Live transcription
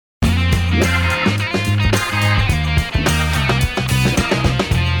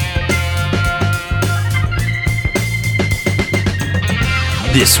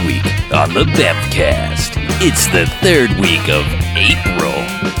This week on the Bevcast, it's the third week of April,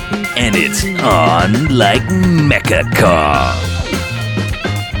 and it's on like MechaCon.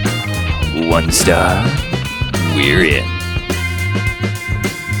 1 star, we're in.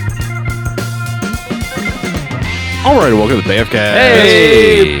 All right, welcome to the Bevcast.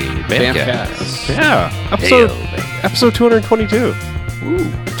 Hey, Bevcast. Yeah, Hail, episode 222. Ooh,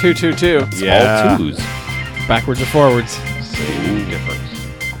 222. Yeah. all twos. Backwards or forwards? Same difference.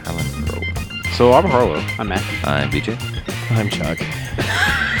 Alan Rowe. So I'm Harlow, I'm Matt. I'm BJ. I'm Chuck.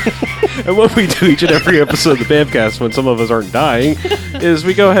 and what we do each and every episode of the Bevcast when some of us aren't dying is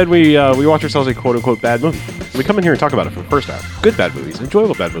we go ahead and we watch ourselves a quote-unquote bad movie. We come in here and talk about it for the first half. Good bad movies,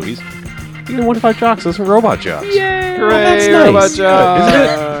 enjoyable bad movies. Even 1 to 5 jocks, those are robot jocks. Yay! Oh, That's nice.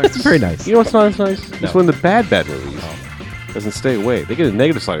 nice. Isn't It's very nice. You know what's not as nice? No. It's when the bad movies doesn't stay away. They get a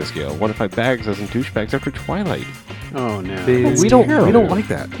negative sliding scale. 1 to 5 bags as in douchebags after Twilight. Oh no. We don't like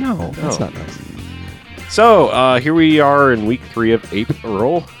that. No, that's No. not nice. So, here we are in week 3 of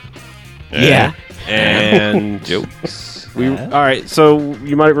April. Yeah. And Jokes. all right, so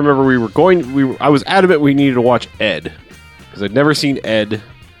you might remember I was adamant we needed to watch Ed because I'd never seen Ed.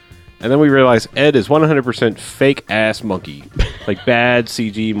 And then we realized Ed is 100% fake ass monkey. Like bad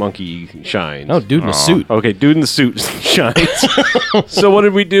CG monkey shines. Oh, dude in a suit. Okay, dude in the suit shines. So what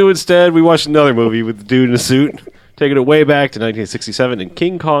did we do instead? We watched another movie with the dude in the suit, taking it way back to 1967, and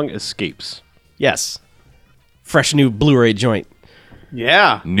King Kong Escapes. Yes. Fresh new Blu-ray joint.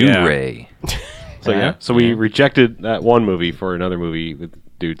 Yeah. New Yeah. Ray. So so we rejected that one movie for another movie with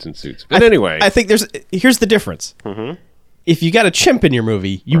dudes in suits. But anyway, I think here's the difference. Mm-hmm. If you got a chimp in your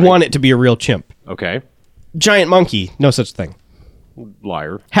movie, you want it to be a real chimp. okay, Giant monkey, no such thing.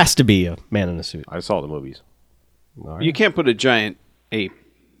 liar. Has to be a man in a suit. I saw the movies. You can't put a giant ape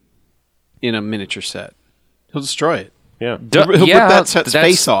in a miniature set. He'll destroy it. Yeah, He'll rip that set's that's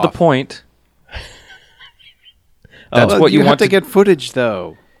face off. the point. That's what you have want to get footage,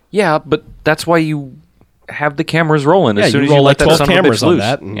 though. Yeah, but that's why you have the cameras rolling Yeah, as soon you as you roll let like that 12 son of a cameras bitch on loose.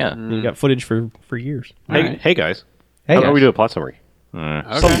 that. And Yeah. You got footage for years. Hey, Alright. hey guys. Hey, How about guys. we do a plot summary?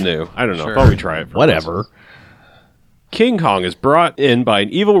 Okay. Something new. I don't know. Sure. Thought we try it. For Whatever. King Kong is brought in by an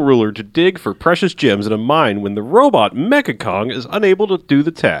evil ruler to dig for precious gems in a mine when the robot Mecha Kong is unable to do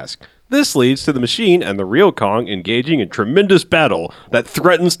the task. This leads to the machine and the real Kong engaging in tremendous battle that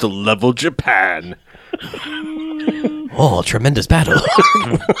threatens to level Japan. Oh, tremendous battle.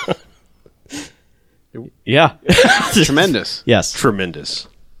 Yeah. Tremendous. Yes. Tremendous.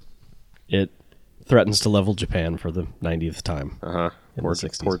 It threatens to level Japan for the 90th time. In Poor, the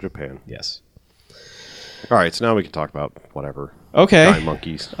 60s. poor Japan. Yes. All right, so now we can talk about whatever. Okay. Giant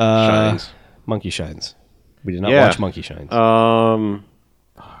monkeys. Shines. Monkey Shines. We did not Yeah. watch Monkey Shines.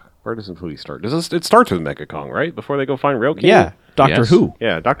 Where does the movie start? It starts with Mecha Kong, right? Before they go find Real King? yeah. Doctor Yes. Who.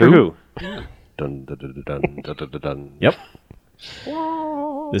 Yeah, Doctor Who. Dun, dun, dun, dun, dun, dun, dun, dun. Yep.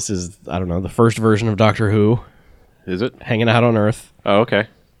 This is, I don't know, the first version of Doctor Who Is it? hanging out on Earth. Oh, okay.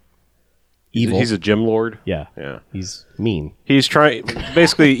 Evil. He's a gym lord. yeah. Yeah. He's mean. He's trying.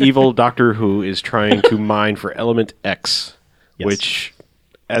 Basically, evil Doctor Who is trying to mine for Element X, Yes. which,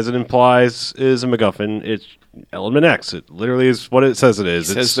 as it implies, is a MacGuffin. It's Element X. It literally is what it says it is.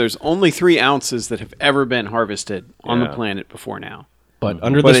 It says there's only 3 ounces that have ever been harvested on the Yeah. planet before now. But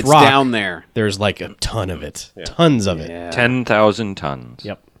under But this it's rock, down there. there's like a ton of it. Tons of it. Yeah. 10,000 tons.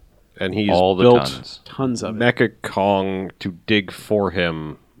 Yep. and he's All the built tons. Tons of it. Mecha Kong to dig for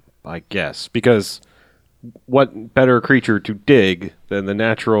him, I guess, because what better creature to dig than the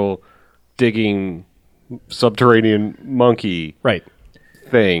natural digging subterranean monkey Right.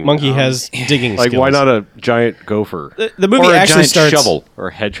 thing? Monkey has digging like, skills. why not a giant gopher The movie Or a actually giant starts... shovel. or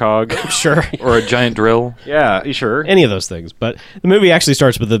a hedgehog? Sure. Or a giant drill. Yeah, you sure? Any of those things. But the movie actually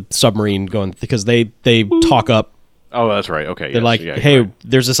starts with the submarine going, because they talk up. Oh, that's right. Okay, They're like, hey,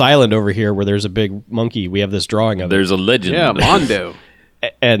 there's this island over here where there's a big monkey. We have this drawing of it. There's a legend. Yeah, Mondo.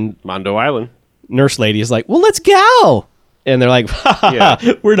 And Mondo Island. nurse lady is like, well, let's go. And they're like, ha, ha, ha,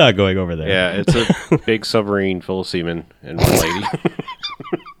 Yeah. we're not going over there. Yeah, it's a big submarine full of semen and one lady.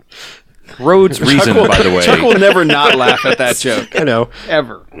 Rhodes reason, by the way. Chuck will never not laugh at that joke. I know.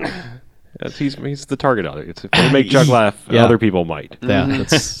 Ever. He's the target audience. If they make Chuck laugh, Yeah. other people might. Yeah,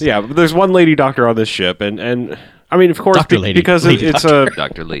 that's, Yeah, but there's one lady doctor on this ship, and I mean, of course, Doctor lady. because Lady it's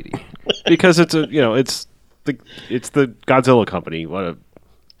Dr. Lady. because it's a it's the Godzilla company. What a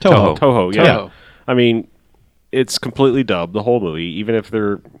Toho. Toho, yeah. Toho. I mean, it's completely dubbed the whole movie, even if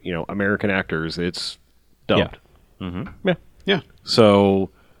they're American actors. It's dubbed. Yeah. Yeah. So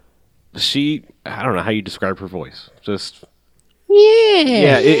I don't know how you describe her voice. Just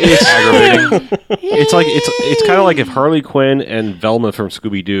Yeah, it's aggravating. It's kind of like if Harley Quinn and Velma from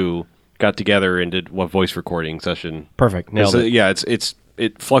Scooby Doo got together and did one voice recording session. Perfect. Nailed it. Yeah,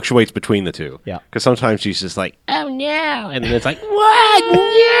 it fluctuates between the two. Yeah. Because sometimes she's just like, oh no, and then it's like, what?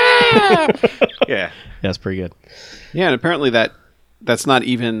 Yeah. Yeah. That's pretty good. Yeah, and apparently that's not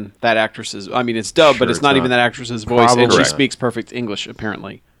even that actress's. I mean, it's dubbed, Sure, but it's it's not not. even that actress's voice, and she Correct. speaks perfect English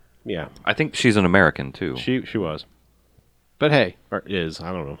apparently. Yeah. I think she's an American too. She was. But hey, Or is.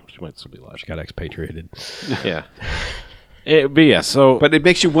 I don't know. She might still be alive. Got expatriated. Yeah. But yeah, so. but it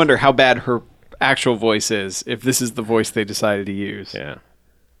makes you wonder how bad her actual voice is if this is the voice they decided to use. Yeah.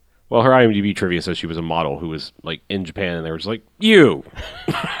 Well, her IMDb trivia says she was a model who was like in Japan, and they were just like, you.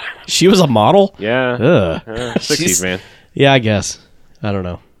 She was a model? Yeah. Ugh. 60s, man. Yeah, I guess. I don't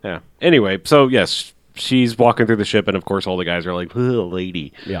know. Yeah. Anyway, so yes, she's walking through the ship, and of course, all the guys are like,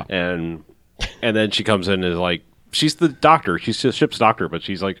 lady. Yeah. And then she comes in and is like, she's the doctor. She's the ship's doctor, but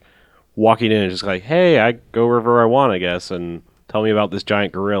she's like walking in and just like, hey, I go wherever I want, I guess, and tell me about this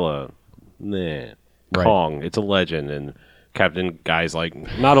giant gorilla. Nah. Right. Kong. It's a legend. And Captain Guy's like,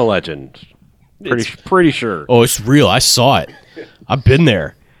 not a legend. Pretty sure. Oh, it's real. I saw it. I've been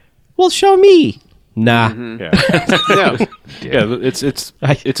there. Well, show me. Nah. Yeah. Yeah. Yeah,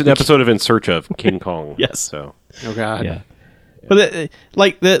 it's an episode of In Search of King Kong. Yes. So Oh God. Yeah. But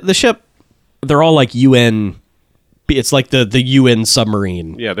the ship, they're all like UN. It's like the UN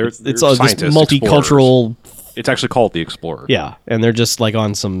submarine. yeah, they're It's all this scientists, multicultural. explorers. It's actually called the Explorer. Yeah, and they're just like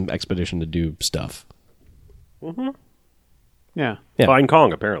on some expedition to do stuff. Yeah. Yeah. Find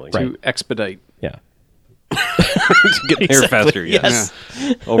Kong, apparently. To expedite. Yeah. Get there Exactly, faster, yes.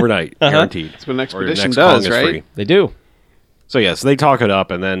 yes. Overnight, guaranteed. That's what an Or expedition next does, Kong is right? free. They do. So yes, they talk it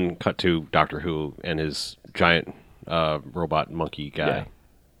up, and then cut to Doctor Who and his giant robot monkey guy. Yeah.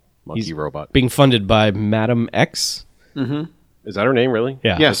 Monkey robot. Being funded by Madam X. Is that her name, really?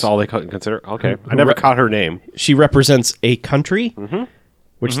 Yeah. Yes. That's all they consider? Okay. I never caught her name. She represents a country,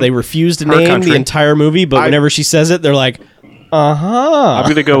 which they refuse to Her name country. the entire movie, but whenever she says it, they're like, I'm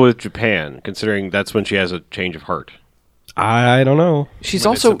going to go with Japan, considering that's when she has a change of heart. I don't know. She's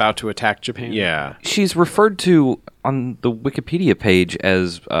When it's also about to attack Japan. Yeah. she's referred to on the Wikipedia page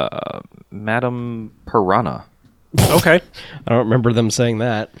as Madame Piranha. Okay. I don't remember them saying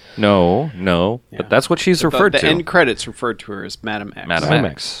that. No, but that's what she's referred the to. end credits referred to her as Madam X. Madame Madam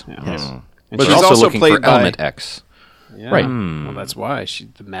X. Yeah. Yes. And But she's she's also looking played for by, Element X. Yeah. Right. Well, that's why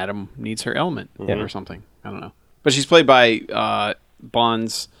the Madam needs her element Yeah. or something. I don't know. But she's played by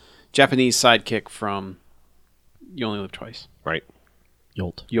Bond's Japanese sidekick from You Only Live Twice. Right.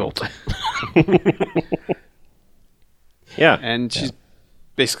 Yolt. Yolt. Yeah. And she's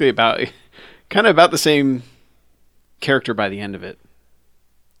basically kind of about the same character by the end of it.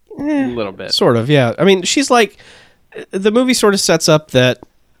 A little bit. Sort of, yeah. I mean, she's like, the movie sort of sets up that,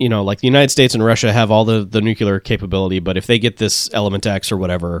 you know, like the United States and Russia have all the nuclear capability, but if they get this Element X or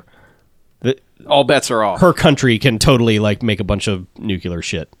whatever, All bets are off. her country can totally like make a bunch of nuclear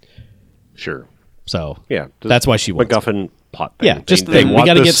shit. Sure. So Yeah. that's why she wants. MacGuffin plot thing. Yeah, just They we want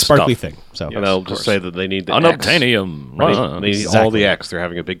got to this get sparkly stuff. thing. So And they'll of just course. say that they need the X. Unobtainium. They need all the X. They're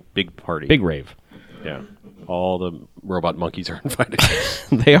having a big party. big rave. Yeah. All the robot monkeys are invited.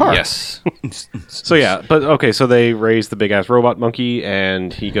 They are. Yes. So yeah, but okay, so they raise the big ass robot monkey,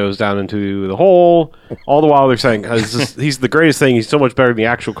 and he goes down into the hole. All the while they're saying he's the greatest thing. He's so much better than the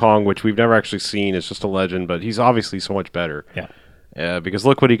actual Kong, which we've never actually seen. It's just a legend, but he's obviously so much better. Yeah. Because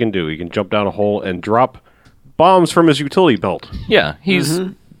look what he can do. He can jump down a hole and drop bombs from his utility belt. Yeah, he's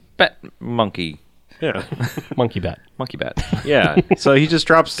bat monkey. Yeah, Monkey bat. Monkey bat. yeah. So he just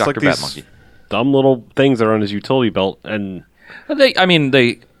drops Dr. like these Batmonkey. dumb little things that are on his utility belt, and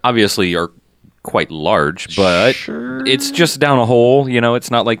They obviously are quite large, but it's just down a hole. You know, it's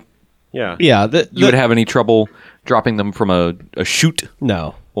not like yeah, Yeah. you would have any trouble dropping them from a chute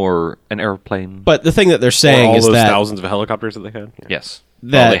no. or an airplane. But the thing that they're Or saying all is those that thousands of helicopters that they had. Yeah. Yes.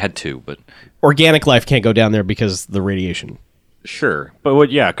 That- Well, they had two, but organic life can't go down there because the radiation. Sure, but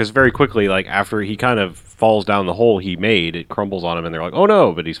because very quickly, like after he kind of falls down the hole he made, it crumbles on him, and they're like, "Oh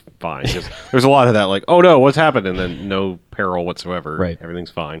no!" But he's fine. 'Cause there's a lot of that, like, "Oh no, what's happened?" And then no peril whatsoever. Right. Everything's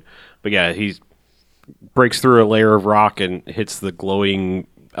fine. But yeah, he breaks through a layer of rock and hits the glowing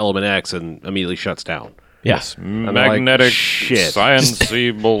Element X, and immediately shuts down. Yes. And they're like, shit.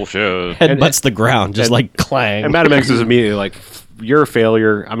 science-y bullshit. Headbutts the ground, just like clang. And Madam X is immediately like, "You're a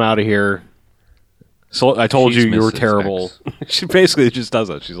failure. I'm out of here." So I told She's you were Mrs. terrible. She basically just does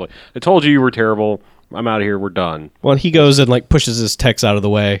that. She's like, "I told you were terrible. I'm out of here. We're done." Well, he goes and like pushes his techs out of the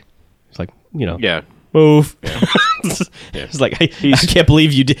way. It's like, you know, Yeah. move. It's like, I can't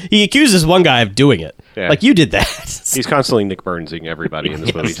believe you did. He accuses one guy of doing it. Yeah. Like you did that. He's constantly Nick Burnsing everybody in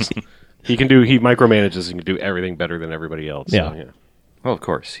this movie. He micromanages and can do everything better than everybody else. Yeah. So, Well, of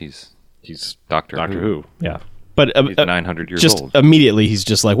course, he's Doctor Who. Yeah. But He's 900 years just old. immediately he's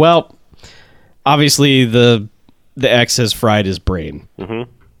just like, well, obviously the X has fried his brain. Mm-hmm.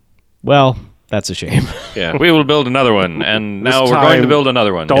 Well, that's a shame. Yeah. We will build another one, and This now we're going time, to build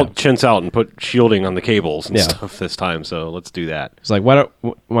another one. Don't chintz out and put shielding on the cables and Yeah. stuff this time. So let's do that. It's like, why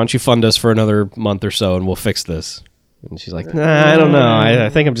don't you fund us for another month or so and we'll fix this? And she's like, nah, I don't know. I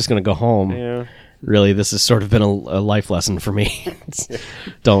think I'm just going to go home. Yeah. Really, this has sort of been a life lesson for me.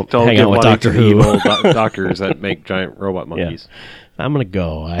 Don't hang give out with money Doctor to the Who. evil doctors that make giant robot monkeys. I'm going to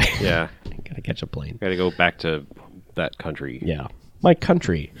go. I Yeah. got to catch a plane. Got to go back to that country. Yeah. My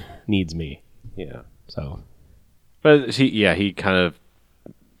country needs me. Yeah. So, But he kind of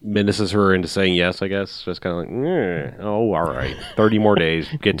menaces her into saying yes, I guess. Just kind of like, oh, all right. 30 more days.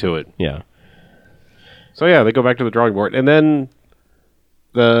 Get to it. yeah. So, yeah, they go back to the drawing board. And then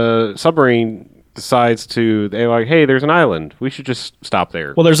the submarine decides they're like, hey, there's an island. We should just stop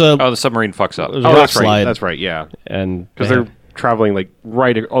there. Well, there's a Oh, the submarine fucks up. There's a oh, rock that's right. slide. That's right, yeah. and Because they they're have- traveling, like,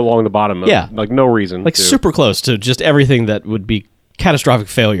 right along the bottom of, Yeah. like, no reason. like to. super close to just everything that would be catastrophic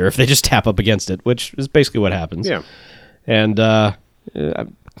failure if they just tap up against it, which is basically what happens. Yeah. And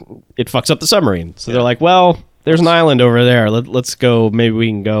it fucks up the submarine. So they're like, well, there's an island over there. Let's go. Maybe we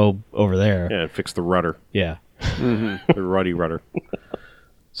can go over there. Yeah, fix the rudder. Yeah. The ruddy rudder.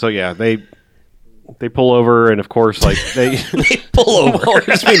 So, yeah, they pull over, and, of course, like, they... Pull over.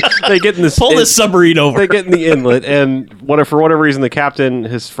 they get in this... Pull this submarine over. They get in the inlet, and for whatever reason, the captain,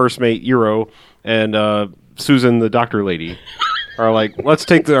 his first mate, Euro, and Susan, the doctor lady, are like, let's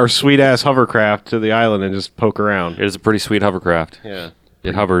take our sweet-ass hovercraft to the island and just poke around. It is a pretty sweet hovercraft. Yeah.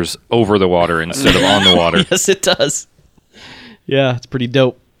 It hovers over the water instead of on the water. Yes, it does. Yeah, it's pretty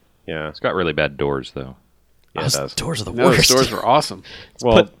dope. Yeah. It's got really bad doors, though. Yeah, it does. Doors are the No, the worst. stores were awesome.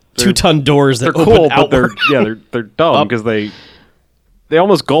 Well, Put 2-ton doors that they're open cool, but outward. they're dumb Up. because they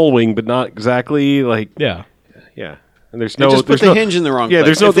almost gull wing, but not exactly, like, Yeah. yeah. And there's They no... just put there's the no, hinge in the wrong Yeah, place.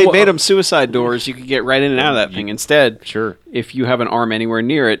 there's no... If they made them suicide doors, you could get right in and out of that thing. Instead, Sure. if you have an arm anywhere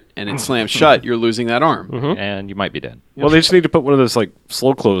near it and it slams shut, you're losing that arm. And you might be dead. Well, they just need to put one of those, like,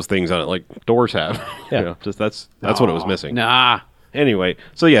 slow close things on it, like doors have. Yeah. You know, just that's what it was missing. Nah. Anyway,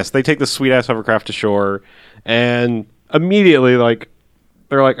 so yes, they take the sweet ass hovercraft to shore, and immediately, like,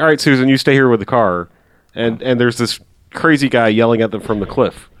 they're like, "All right, Susan, you stay here with the car," and there's this crazy guy yelling at them from the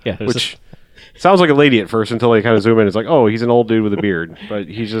cliff, Yeah, there's which sounds like a lady at first until they kind of zoom in. It's like, oh, he's an old dude with a beard, but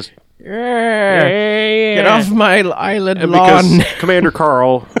he's just Get off my island and lawn. because Commander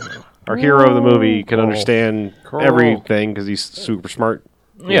Carl, our hero of the movie, can understand everything because he's super smart.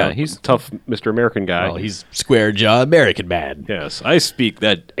 Yeah, he's tough, Mr. American guy. Well, he's square jaw American man. Yes, I speak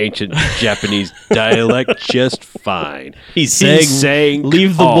that ancient Japanese dialect just fine. He's saying, saying,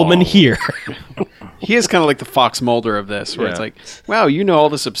 leave the "Call." woman here. He is kind of like the Fox Mulder of this, where it's Yeah. like, wow, you know all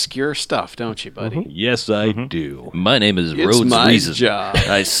this obscure stuff, don't you, buddy? Yes, I do. My name is It's Rhodes my Reason. job.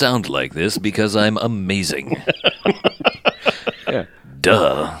 I sound like this because I'm amazing. Yeah.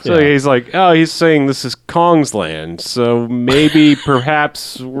 Duh. So he's like, oh, he's saying this is Kong's land, so maybe,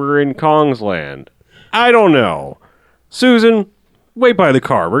 perhaps we're in Kong's land. I don't know. Susan, wait by the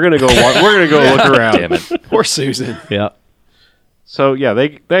car. We're gonna go. We're gonna go look around. damn it. Poor Susan. Yeah. So yeah,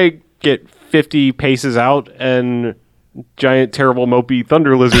 they get 50 paces out, and giant, terrible, mopey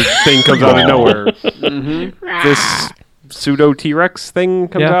thunder lizard thing comes out of nowhere. This pseudo T-Rex thing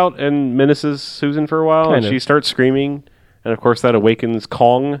comes Yeah. out and menaces Susan for a while, Kind and of. she starts screaming, and of course that awakens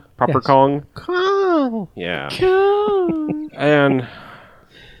Kong, proper Yes. Kong. Kong. Yeah. And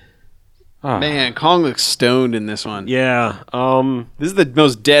Man, Kong looks stoned in this one. yeah, This is the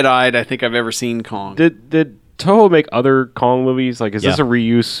most dead-eyed I think I've ever seen Kong. did Toho make other Kong movies? Like, is this Yeah. a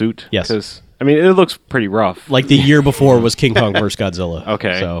reused suit? Yes. 'Cause, I mean, it looks pretty rough. Like the year before was King Kong vs. Godzilla.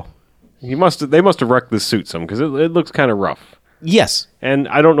 Okay. So, They must have wrecked this suit some because it looks kind of rough. yes. And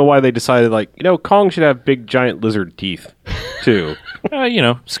I don't know why they decided, like, Kong should have big giant lizard teeth too.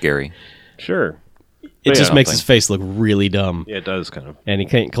 Scary. Sure. It But just yeah, makes his face look really dumb. Yeah, it does kind of. And he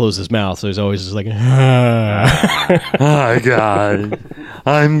can't close his mouth, so he's always just like, Oh, God.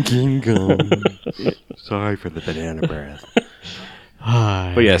 I'm King Kong. Sorry for the banana breath.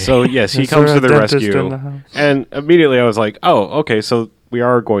 "Hi." But yeah, so yes, he Is comes there to a the dentist rescue, in the house? and immediately I was like, "Oh, okay, so we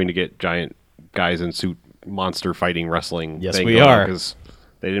are going to get giant guys in suit monster fighting wrestling." Yes, thing we going on, are. because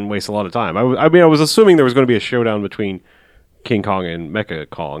they didn't waste a lot of time. I mean, I was assuming there was going to be a showdown between King Kong and Mecha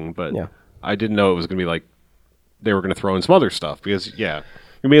Kong, but Yeah. I didn't know it was going to be like they were going to throw in some other stuff because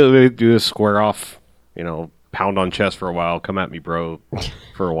immediately they do this square off, pound on chest for a while, come at me, bro,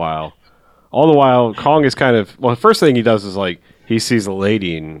 for a while. All the while, Kong is kind of... Well, the first thing he does is, like, he sees a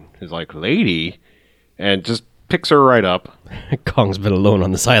lady and he's like, lady? And just picks her right up. Kong's been alone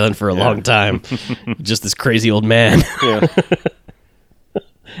on this island for a long time. Just this crazy old man. Yeah.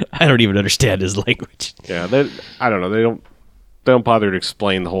 I don't even understand his language. Yeah, I don't know. They don't bother to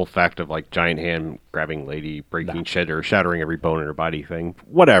explain the whole fact of, like, giant hand grabbing lady, breaking shattering every bone in her body thing.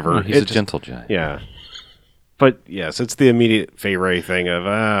 Whatever. He's a gentle giant. Yeah. But, yes, it's the immediate Fay Wray thing of,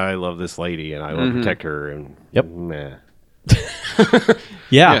 I love this lady and I will protect her. And Yep. Meh.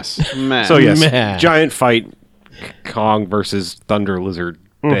 Yeah. Yes. Man. So, yes, Meh. giant fight, Kong versus Thunder Lizard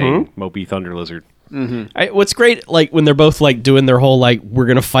thing. Mopey Thunder Lizard. What's great, like, when they're both, like, doing their whole, like, we're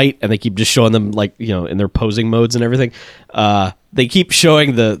going to fight, and they keep just showing them, like, you know, in their posing modes and everything, they keep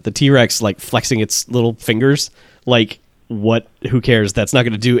showing the T-Rex, like, flexing its little fingers, like, who cares? That's not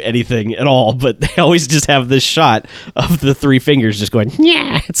going to do anything at all. But they always just have this shot of the three fingers just going,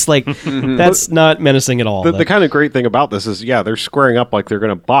 yeah. It's like, that's not menacing at all. The kind of great thing about this is, they're squaring up like they're going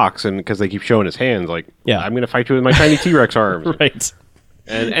to box, and because they keep showing his hands, like, I'm going to fight you with my tiny T-Rex arms. Right.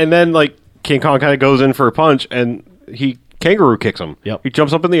 And then, like, King Kong kind of goes in for a punch, and he kangaroo kicks him. Yep. He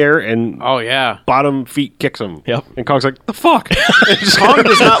jumps up in the air and Oh, yeah. bottom feet kicks him. Yep. And Kong's like, the fuck? Kong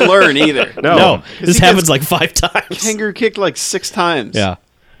does not learn either. No, this he happens gets like 5 times. Kangaroo kicked like 6 times. Yeah.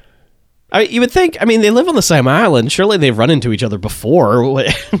 You would think, I mean, they live on the same island. Surely they've run into each other before.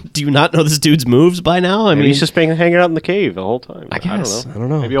 Do you not know this dude's moves by now? I mean, he's just been hanging out in the cave the whole time. I guess. I I don't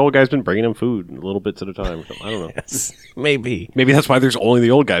know. Maybe old guy's been bringing him food little bits at a time. Or something. I don't know. maybe. Maybe that's why there's only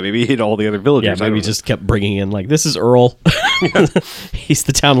the old guy. Maybe he hit all the other villagers. Yeah, I don't maybe know. just kept bringing in, like, this is Earl. He's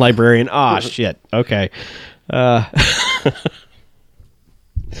the town librarian. Ah, shit. Okay. But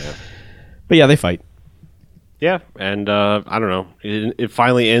yeah, they fight. Yeah, and I don't know. It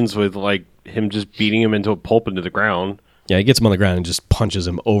finally ends with, like, him just beating him into a pulp into the ground Yeah, he gets him on the ground and just punches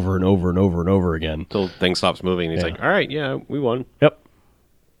him over and over and over and over again. until things stops moving. And he's like, all right, we won. Yep.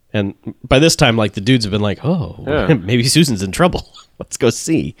 And by this time, like, the dudes have been like, oh, Yeah. maybe Susan's in trouble. Let's go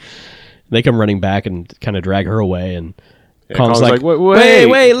see. They come running back and kind of drag her away, and Kong's like, wait,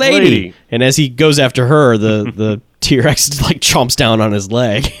 lady. And as he goes after her, the T-Rex, like, chomps down on his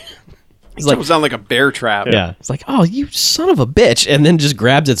leg. He's It was on like a bear trap. yeah. It's like, oh, you son of a bitch. And then just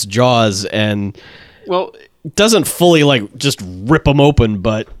grabs its jaws and Well, doesn't fully, like, just rip them open,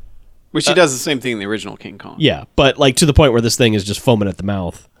 but which he does the same thing in the original King Kong. yeah. But, like, to the point where this thing is just foaming at the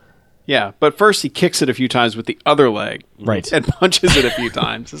mouth. Yeah, but first he kicks it a few times with the other leg. Right. And punches it a few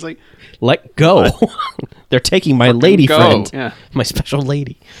times. It's like, Let go. They're taking my lady go. friend. Yeah. My special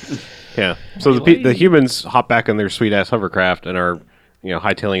lady. Yeah. So the humans hop back in their sweet-ass hovercraft and are,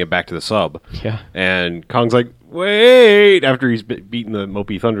 hightailing it back to the sub. Yeah. And Kong's like, wait, after he's beaten the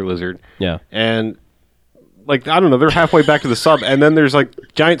Mopey Thunder Lizard. Yeah. And, like, I don't know, they're halfway back to the sub, and then there's, like,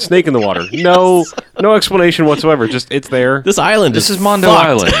 giant snake in the water. No explanation whatsoever. Just, it's there. This island This is Mondo fucked.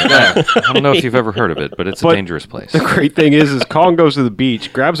 Island. Yeah. I don't know if you've ever heard of it, but it's a But dangerous place. The great thing is Kong goes to the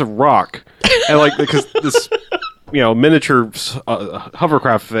beach, grabs a rock, and, like, because this, miniature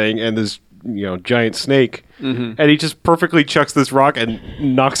hovercraft thing and this, giant snake, and he just perfectly chucks this rock and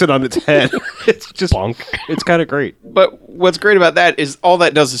knocks it on its head. It's just Bonk. It's kind of great. but what's great about that is all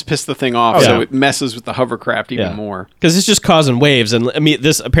that does is piss the thing off, so yeah. it messes with the hovercraft even more. Because it's just causing waves, and I mean,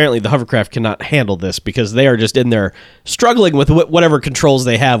 apparently the hovercraft cannot handle this because they are just in there struggling with whatever controls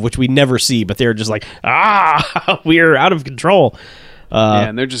they have, which we never see. But they're just like, we're out of control. Yeah,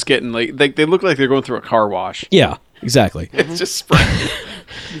 and they're just getting like they look like they're going through a car wash. Yeah, exactly. It's just spraying.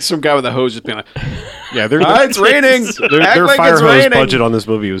 Some guy with a hose just being like, Yeah, it's raining. Their Act like fire it's hose raining. budget on this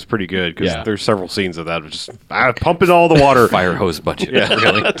movie was pretty good because Yeah. there's several scenes of that, just pumping all the water. Fire hose budget.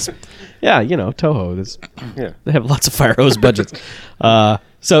 Really? Yeah, Toho. Yeah. They have lots of fire hose budgets.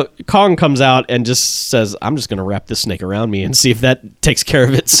 So Kong comes out and just says, I'm just going to wrap this snake around me and see if that takes care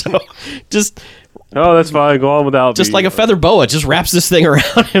of it. So just Oh, that's fine. Go on without me. like a feather boa, just wraps this thing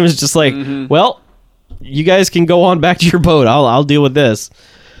around him. It's just like, well, you guys can go on back to your boat. I'll deal with this.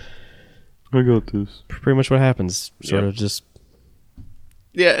 I got this. Pretty much what happens. Sort Yep. of just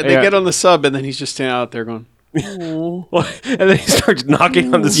yeah, they get on the sub, and then he's just standing out there going, And then he starts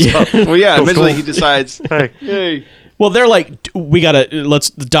knocking on the stuff. well, yeah, eventually he decides, Hey. hey. well, they're like, let's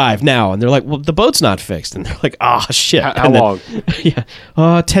dive now, and they're like, well, the boat's not fixed, and they're like, shit. How And then- long?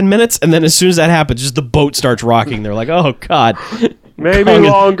 Yeah, 10 minutes, and then as soon as that happens, just the boat starts rocking. They're like, oh god. Maybe Kong is-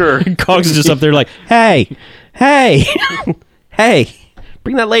 longer. Kong's just up there like, hey, hey,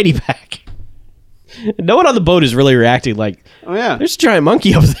 bring that lady back. No one on the boat is really reacting like, Oh, yeah. there's a giant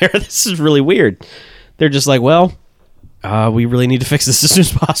monkey up there. This is really weird. They're just like, well, we really need to fix this as soon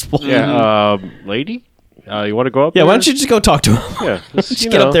as possible. Yeah, lady? You want to go up Yeah, there? why don't you just go talk to him? Yeah. Just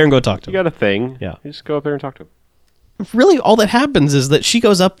get up there and go talk to You him. got a thing. Yeah. You just go up there and talk to him. Really, all that happens is that she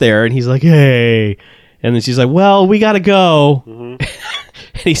goes up there and he's like, hey. And then she's like, well, we got to go. And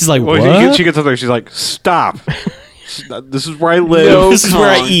he's like, Well, what? she gets up there. She's like, stop. This is where I live. No, This is where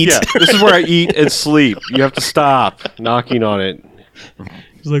I eat. Yeah, this is where I eat and sleep. You have to stop knocking on it.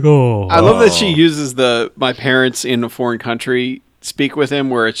 He's like, oh. I love that she uses the my parents in a foreign country speak with him,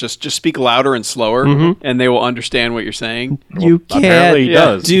 where it's just speak louder and slower, and they will understand what you're saying. You apparently he can't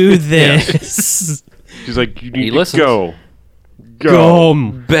does. do this. She's like, you need He to listens. go.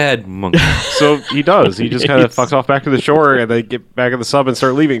 Bad monkey. So he does. He just kind of fucks off back to the shore, and they get back in the sub and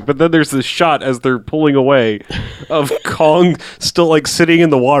start leaving. But then there's this shot as they're pulling away of Kong still like sitting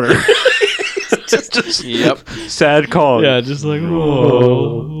in the water. just Yep. sad Kong. Yeah, just like,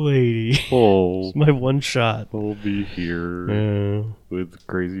 oh, lady. Oh, My one shot. I'll be here with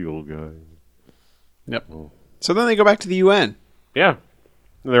crazy old guy. Yep. So then they go back to the UN. Yeah.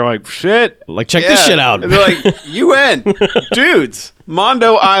 And they're like, shit. Like, check this shit out. And they're like, UN, dudes,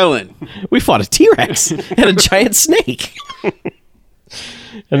 Mondo Island. We fought a T-Rex and a giant snake. And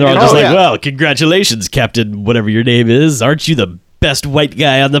they're all Oh, just like, yeah. well, congratulations, Captain, whatever your name is. Aren't you the best white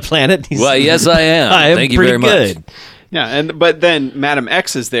guy on the planet? He's Well, yes, I am. I am Thank you pretty very much. good. Yeah, but then Madam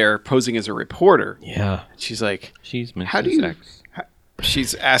X is there posing as a reporter. Yeah. She's like, She's Mrs. how do you? X.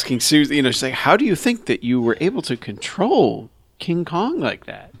 She's asking Susan. She's like, how do you think that you were able to control King Kong like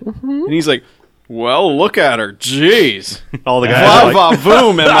that? And he's like, well, look at her. Jeez. All the Va guys are like, va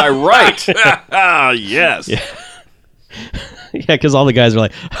boom, am I right? ah, yes. Yeah, because all the guys are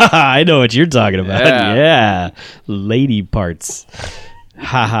like, haha, I know what you're talking about. Yeah. Yeah. Lady parts.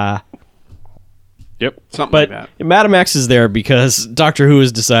 Haha. Yep. Something But like that. Madam X is there because Doctor Who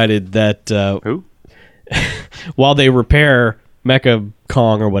has decided that Who? while they repair Mecha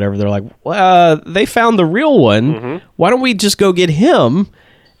Kong or whatever, they're like, well, they found the real one. Why don't we just go get him?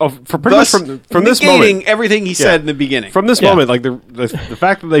 Oh, for pretty much Thus, from this negating moment. everything he said in the beginning. From this Yeah. moment, like the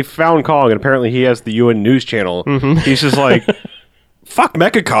fact that they found Kong and apparently he has the UN News channel, he's just like, fuck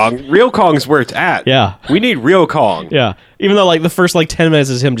Mecha Kong. Real Kong's where it's at. Yeah. We need real Kong. Yeah, even though like the first like 10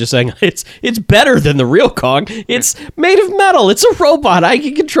 minutes is him just saying it's better than the real Kong. It's made of metal. It's a robot. I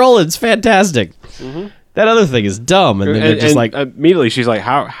can control it. It's fantastic. That other thing is dumb, and then they're just like, immediately she's like,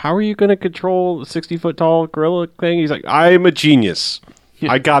 how are you going to control a 60-foot tall gorilla thing? He's like, I'm a genius.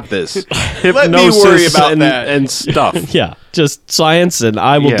 I got this. Hypnosis worry about that. and stuff. yeah, just science, and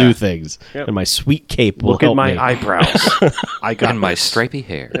I will Yeah. do things, Yep. and my sweet cape will Look help at my me. eyebrows. I got And my this. stripy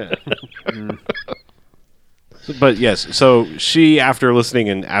hair. But yes, so she, after listening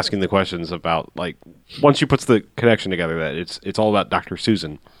and asking the questions about, like, once she puts the connection together that it's all about Dr.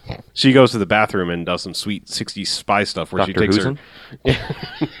 Susan, she goes to the bathroom and does some sweet 60s spy stuff where she Dr. takes Whosen?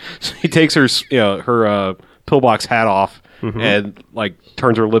 she takes her her pillbox hat off and like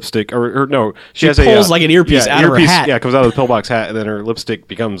turns her lipstick or no, she has pulls a like an earpiece out of her hat. Yeah, comes out of the pillbox hat and then her lipstick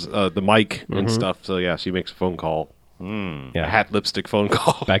becomes the mic and stuff. So yeah, she makes a phone call. A Yeah, hat lipstick phone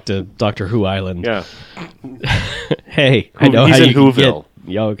call. back to Doctor Who Island. Yeah. Hey, I know He's how in you can Whoville.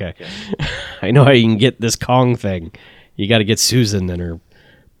 get. Yeah, okay. I know how you can get this Kong thing. You got to get Susan and her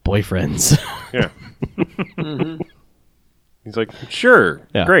boyfriends. Yeah. He's like, sure,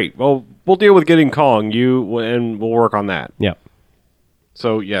 Yeah. great. Well, we'll deal with getting Kong, and we'll work on that. yeah.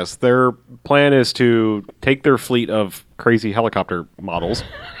 So yes, their plan is to take their fleet of crazy helicopter models,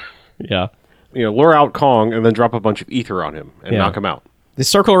 Yeah. lure out Kong, and then drop a bunch of ether on him and Yeah. knock him out. They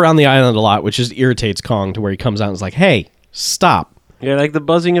circle around the island a lot, which just irritates Kong to where he comes out and is like, hey, stop. Yeah, like the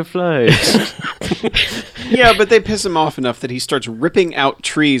buzzing of flies. Yeah, but they piss him off enough that he starts ripping out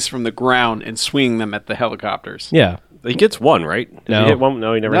trees from the ground and swinging them at the helicopters. Yeah. He gets one, right? Did No. he hit one?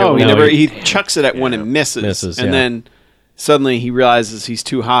 No, he never No, hit he one. never. He chucks it at one and misses. Misses, and yeah. then suddenly he realizes he's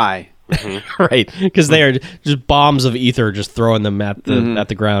too high. Right. Because they are just bombs of ether just throwing them at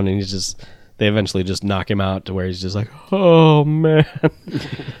the ground, and they eventually just knock him out to where he's just like, oh, man.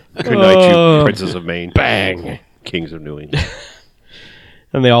 Good night, you princes of Maine. Bang. Kings of New England.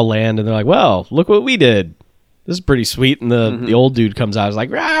 And they all land, and they're like, well, look what we did. This is pretty sweet. And the old dude comes out, he's like,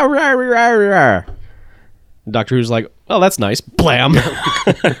 rah, rah, rah, rah, rah. And Doctor Who's like, oh, that's nice. Blam. Blam,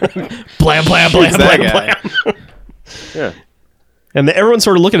 blam, blam, Shoots that blam, guy. blam. Yeah. And everyone's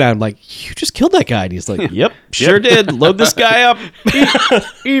sort of looking at him like, you just killed that guy. And he's like, yep, sure did. Load this guy up.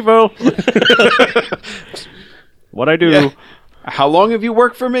 Evo. What I do. Yeah. How long have you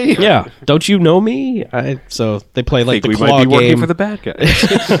worked for me? Yeah. Don't you know me? So they play like Think the we claw might be working game. for the bad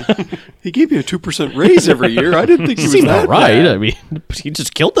guys. He gave me a 2% raise every year. I didn't think he was Seemed that all right. bad. I mean, he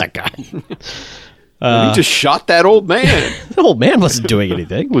just killed that guy. He just shot that old man. The old man wasn't doing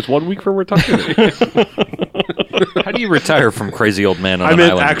anything. It was 1 week from retiring. How do you retire from crazy old man on I an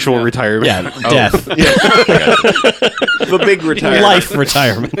meant island? actual retirement. Yeah, death. The big retirement. Life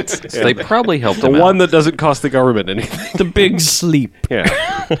retirement. So they probably helped The him one out. that doesn't cost the government anything. The big sleep.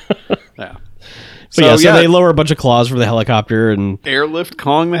 Yeah. Yeah. So they lower a bunch of claws from the helicopter and Airlift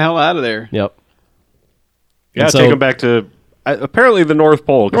Kong the hell out of there. yep. Yeah, And so- take them back to apparently the North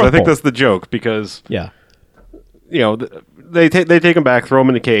Pole, because I North think Pole. that's the joke, because, Yeah. you know, they take him back, throw him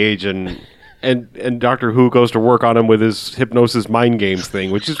in a cage, and Doctor Who goes to work on him with his hypnosis mind games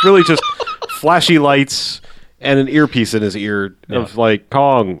thing, which is really just flashy lights and an earpiece in his ear of like,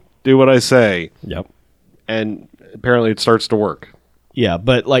 Kong, do what I say. Yep. And apparently it starts to work. Yeah,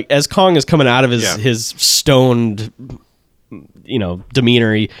 but like as Kong is coming out of Yeah. his stoned,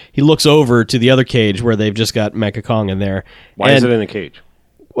 demeanor, he looks over to the other cage where they've just got Mecha Kong in there. Why is it in a cage?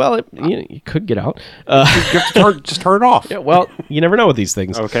 Well, you could get out. You have to just turn it off. Yeah, well, you never know with these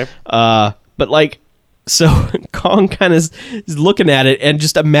things. Okay. But like, so Kong kind of is looking at it and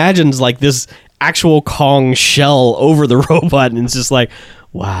just imagines like this actual Kong shell over the robot, and it's just like,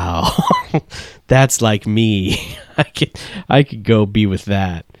 wow, that's like me. I could go be with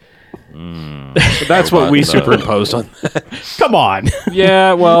that. But that's what we superimposed on. Come on.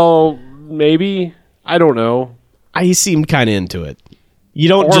 Yeah, well, maybe. I don't know. He seemed kind of into it. You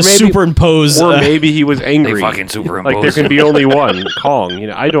don't Or just maybe- superimpose. Or maybe he was angry. They fucking superimpose. Like there can be only one Kong.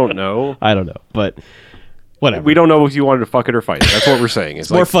 I don't know. I don't know, but whatever. We don't know if you wanted to fuck it or fight it. That's what we're saying. It's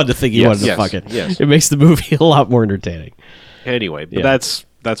More like, fun to think you Yes, wanted to yes, fuck it. yes. It makes the movie a lot more entertaining. Anyway, but Yeah.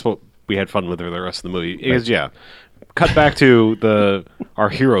 that's what we had fun with for the rest of the movie. Because cut back to our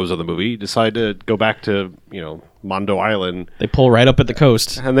heroes of the movie decide to go back to Mondo Island, They pull right up at the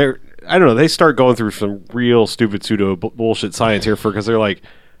coast. and I don't know, they start going through some real stupid pseudo bullshit science here because they're like,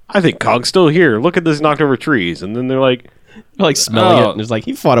 I think Kong's still here. Look at this knocked over trees, and then they're like, They're like smelling Oh. it, and it's like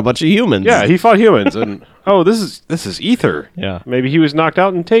he fought a bunch of humans. yeah, he fought humans, and oh, this is ether. Yeah. Maybe he was knocked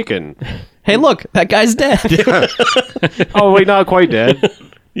out and taken. Hey, look, that guy's dead. Oh wait, not quite dead.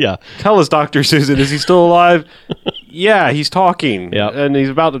 yeah. Tell us, Dr. Susan, is he still alive? Yeah, he's talking. Yep. And he's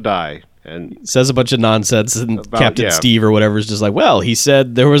about to die. And Says a bunch of nonsense, and Captain yeah. Steve or whatever is just like, well, he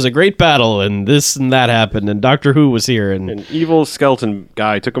said there was a great battle, and this and that happened, and Doctor Who was here, and an evil skeleton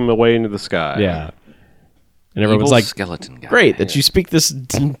guy took him away into the sky. yeah. And everyone's Evil like, skeleton guy. great that you speak this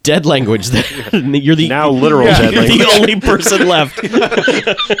dead language. You're the Now literal dead you're language. the only person left.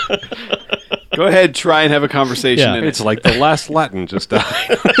 Go ahead, try and have a conversation. Yeah. in It's it. like the last Latin just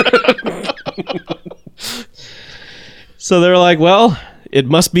died. So they're like, well, it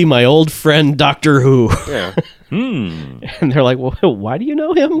must be my old friend Doctor Who. Yeah. And they're like, well, why do you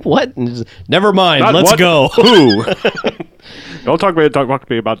know him? What? And he's, never mind, Not let's what, go. Who? Don't talk to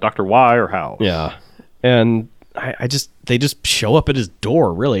me about Dr. Y or how. Yeah. And they just show up at his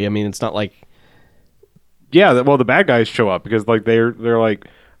door, really. I mean, it's not like, Yeah, well, the bad guys show up because like they're like,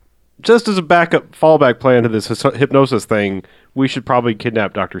 just as a backup fallback plan to this hypnosis thing, we should probably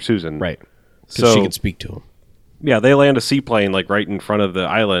kidnap Dr. Susan. right. Because So she can speak to him. yeah, they land a seaplane like right in front of the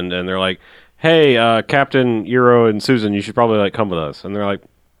island, and they're like, "Hey, Captain Eero and Susan, you should probably like come with us." And they're like,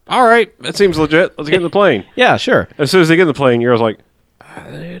 "All right, that seems legit. Let's get in the plane." Yeah, sure. As soon as they get in the plane, Eero's like,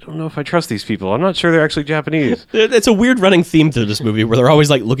 "I don't know if I trust these people. I'm not sure they're actually Japanese." It's a weird running theme through this movie where they're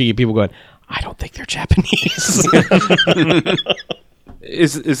always like looking at people going, I don't think they're Japanese.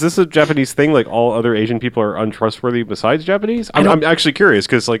 Is this a Japanese thing? Like all other Asian people are untrustworthy besides Japanese? I'm actually curious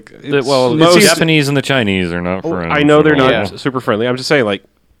because like, The Japanese and the Chinese are not friends. I know they're not Yeah. super friendly. I'm just saying like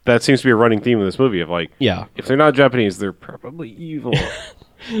that seems to be a running theme in this movie of like, Yeah. if they're not Japanese, they're probably evil.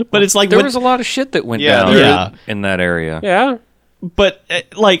 But it's like, There when- was a lot of shit that went Yeah, down yeah. in that area. Yeah. but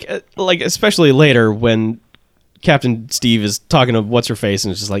like especially later when Captain Steve is talking to what's her face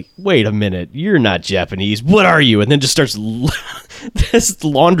and it's just like, wait a minute, you're not Japanese. What are you? And then just starts this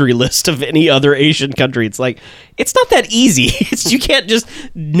laundry list of any other Asian country. It's like, it's not that easy. You can't just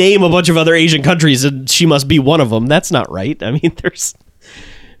name a bunch of other Asian countries and she must be one of them. That's not right. I mean, there's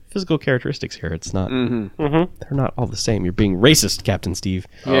physical characteristics here. It's not. They're not all the same. You're being racist, Captain Steve.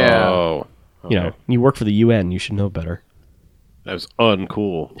 Yeah. Oh. You know, you work for the UN. You should know better. That was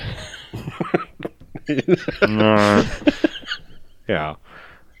uncool. Yeah.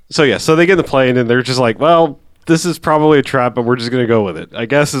 So they get in the plane and they're just like, well, this is probably a trap, but we're just going to go with it. I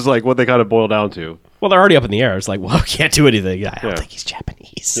guess is like what they kind of boil down to. Well, they're already up in the air. It's like, well, we can't do anything. I don't Yeah. think he's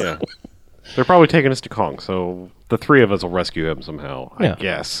Japanese. Yeah. They're probably taking us to Kong, so the three of us will rescue him somehow, Yeah. I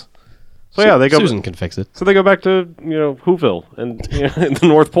guess. So yeah, they go Susan can fix it. So they go back to, Whoville and in the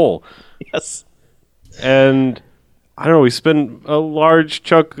North Pole. Yes. And I don't know, we spend a large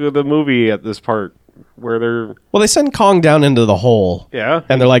chunk of the movie at this part where they're Well, they send Kong down into the hole. Yeah.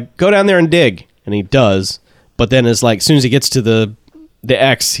 And they're like, go down there and dig. And he does. But then it's like, as soon as he gets to the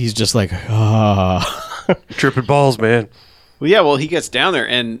X, he's just like, ah. tripping balls, man. Well, yeah, well, he gets down there,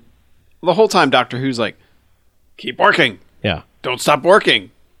 and the whole time Doctor Who's like, keep working. Yeah. Don't stop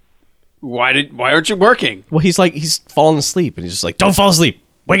working. Why aren't you working? Well, he's falling asleep. And he's just like, don't fall asleep.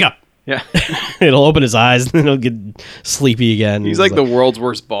 Wake up. Yeah. It'll open his eyes and then he'll get sleepy again. He's like the world's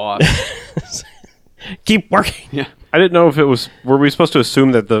worst boss. keep working. Yeah. I didn't know if it was. Were we supposed to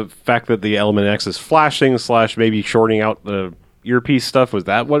assume that the fact that the Element X is flashing / maybe shorting out the earpiece stuff, was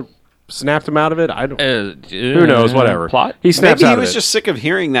that what snapped him out of it? I don't. Who knows? Whatever. Plot? He snaps Maybe out he of was it. just sick of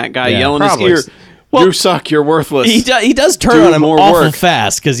hearing that guy Yeah, yell in probably. his ear, Well, you suck, you're worthless. He does turn Do on him more awful work.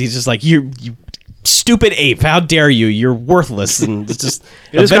 fast because he's just like, you stupid ape, how dare you, you're worthless. And it's just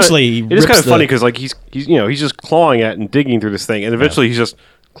eventually it is kind rips of the- funny because like he's he's just clawing at and digging through this thing, and eventually he's just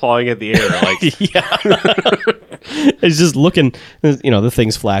clawing at the air like he's just looking, the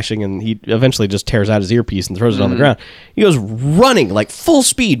thing's flashing, and he eventually just tears out his earpiece and throws it on the ground. He goes running like full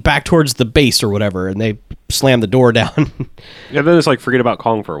speed back towards the base or whatever, and they slam the door down. and then it's like forget about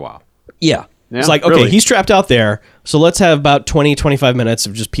Kong for a while. Yeah. Yeah, It's like, okay, really. he's trapped out there, so let's have about 20-25 minutes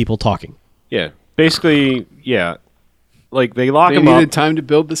of just people talking. Yeah, basically, yeah. Like they lock They him needed up. time to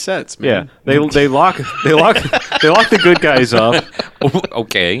build the sets, Yeah, man. they lock the good guys up,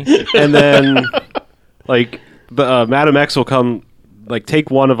 Okay. and then like the Madam X will come like take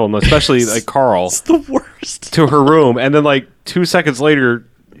one of them, especially like Carl, The worst. to her room, and then like 2 seconds later,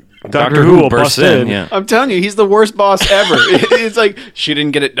 Doctor Who will bursts bust in. Yeah. I'm telling you, he's the worst boss ever. It's like, she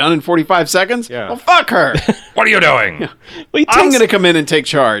didn't get it done in 45 seconds? Yeah. Well, fuck her. What are you doing? Well, he I'm takes- going to come in and take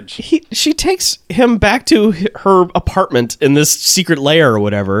charge. she takes him back to her apartment in this secret lair or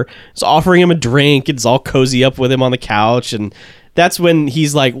whatever. Is offering him a drink. It's all cozy up with him on the couch, and that's when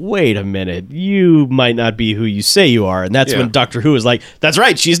he's like, "Wait a minute, you might not be who you say you are." And that's Yeah. when Doctor Who is like, "That's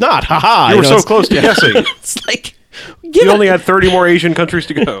right, she's not." Haha! You were so it's- close to guessing. It's like, give You it- only had 30 more Asian countries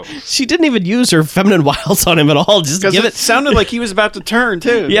to go. she didn't even use her feminine wiles on him at all. Just Because give it it. sounded like he was about to turn,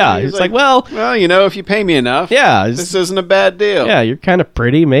 too. Yeah, He was it's like, well, if you pay me enough, yeah, this isn't a bad deal. yeah, you're kind of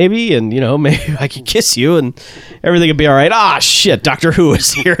pretty, maybe, and maybe I can kiss you, and everything will be all right. Ah, shit, Doctor Who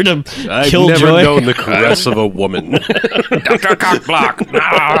is here to I've kill never Joy. known the caress of a woman. Dr. Cockblock.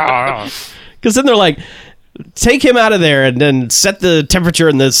 Ah. Because then they're like, take him out of there and then set the temperature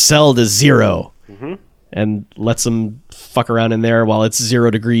in the cell to 0. And lets him fuck around in there while it's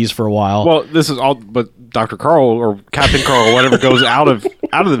 0 degrees for a while. Well, this is all, but Dr. Carl or Captain Carl or whatever goes out of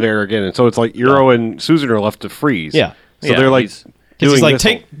the there again, and so it's like Eero and Susan are left to freeze. Yeah. So Yeah, they're like he's- Because he's doing like, this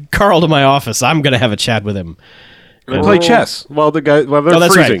take Carl to my office. I'm going to have a chat with him. They play chess while they're Oh,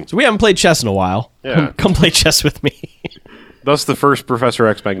 that's freezing. right. So we haven't played chess in a while. Yeah. Come play chess with me. Thus the first Professor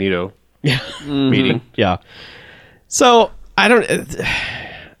X Magneto meeting. Yeah. So, I don't...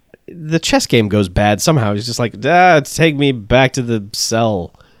 the chess game goes bad somehow. He's just like, take me back to the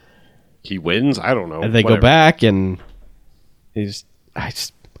cell. He wins. I don't know. And they go Whatever. back and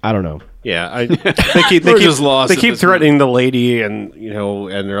I don't know. Yeah, they keep We're just lost they at keep this threatening the lady, and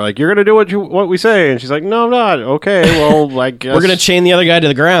and they're like, "You're gonna do what we say," and she's like, "No, I'm not." Okay, well, I guess We're going to chain the other guy to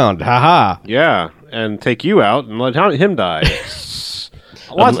the ground. Haha. yeah, and take you out and let him die.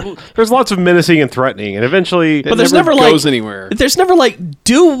 There's lots of menacing and threatening, and eventually, But there's never never like goes anywhere. There's never like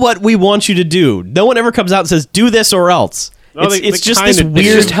do what we want you to do. No one ever comes out and says do this or else. No, it's they just kinda this do. It's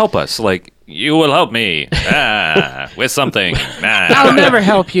weird. just help us. Like, you will help me with something. I'll never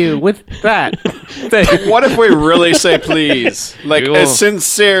help you with that thing. What if we really say please? Like, You-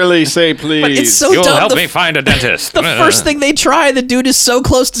 sincerely say please. But it's so You'll dumb. help The me find a dentist. The first thing they try, the dude is so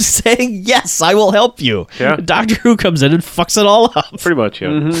close to saying yes, I will help you. Yeah. Doctor Who comes in and fucks it all up. Pretty much,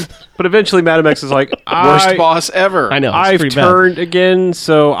 yeah. But eventually, Madam X is like, Worst boss ever. I know. It's I've pretty bad. turned again,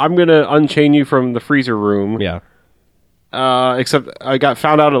 so I'm gonna unchain you from the freezer room. Yeah. Except I got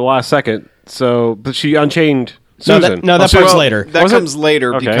found out at the last second. So, but she unchained No, Susan. that part's Well, later. That Was it? comes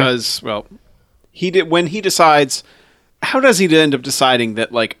later Okay. because, well, when he decides. How does he end up deciding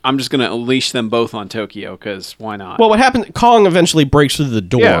that, like, I'm just going to unleash them both on Tokyo? Because why not? Well, what happens? Kong eventually breaks through the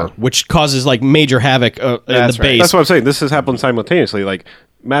door, Yeah. which causes like major havoc in the That's right. base. That's what I'm saying. This has happened simultaneously. Like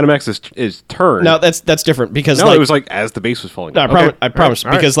Madam X is turned. No, that's different because no, like, it was like as the base was falling. No, down. I promise. All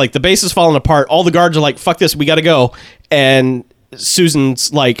right. Because like the base is falling apart. All the guards are like, "Fuck this, we got to go." And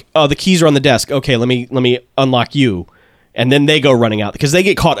Susan's like, "Oh, the keys are on the desk. Okay, let me unlock you." And then they go running out because they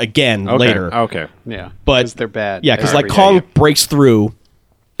get caught again Okay, later. Okay. yeah. But 'Cause they're bad. Yeah, because They're like every Kong day. breaks through,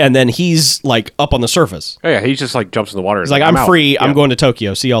 and then he's like up on the surface. Oh, yeah, he just like jumps in the water. He's like, "I'm out. free. I'm Yeah. going to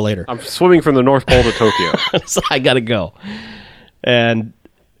Tokyo. See y'all later." I'm swimming from the North Pole to Tokyo. So I gotta go. And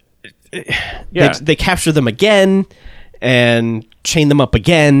Yeah. they capture them again and chain them up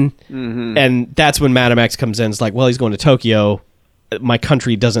again, and that's when Madam X comes in. It's like, well, he's going to Tokyo. My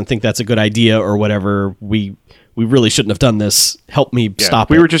country doesn't think that's a good idea or whatever. We really shouldn't have done this. Help me stop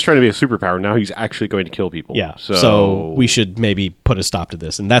we it. were just trying to be a superpower. Now he's actually going to kill people. Yeah. So, So we should maybe put a stop to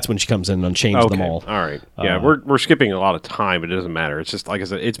this. And that's when she comes in and unchains them all. All right. Yeah, we're skipping a lot of time, but it doesn't matter. It's just, like I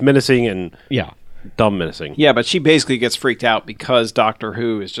said, it's menacing and Yeah. dumb menacing. Yeah, but she basically gets freaked out because Doctor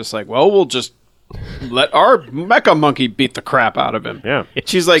Who is just like, well, we'll just let our mecha monkey beat the crap out of him. Yeah.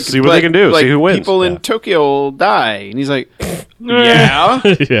 She's like, See what they can do, like, see who wins. People in Tokyo will die. And he's like, yeah,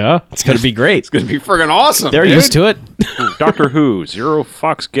 it's Yeah. It's going to be great. going to be friggin' awesome. They're dude. used to it. Doctor Who, 0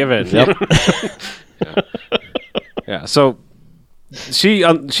 fucks given. Yep. Yeah. So she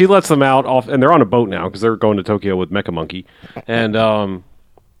lets them out off, and they're on a boat now because they're going to Tokyo with Mecha Monkey, and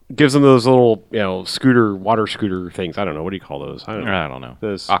gives them those little water scooter things. I don't know, what do you call those? I don't know.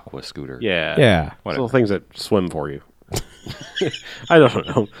 Those Aqua scooter. Yeah. Yeah. Those little things that swim for you. I don't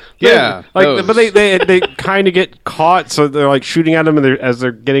know. Yeah, those. But they kind of get caught, so they're like shooting at them as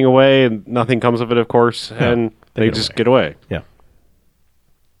they're getting away, and nothing comes of it, of course, and they get just away. get away. Yeah.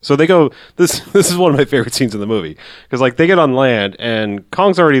 So they go. This is one of my favorite scenes in the movie because like they get on land and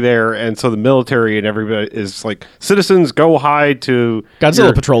Kong's already there, and so the military and everybody is like, citizens go hide to Godzilla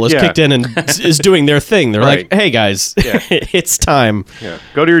your-" Patrol has Yeah. kicked in and is doing their thing. They're Right. like, hey, guys, it's time. Yeah.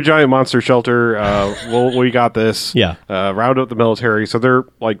 Go to your giant monster shelter. We got this. Yeah. Round up the military. So they're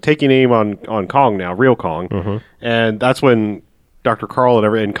like taking aim on Kong now, real Kong, and that's when Dr. Carl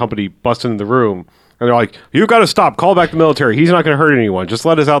and company bust into the room. And they're like, "You got to stop! Call back the military. He's not going to hurt anyone. Just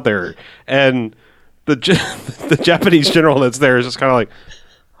let us out there." And the Japanese general that's there is just kind of like,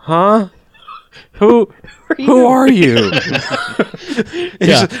 "Huh? Who are you?"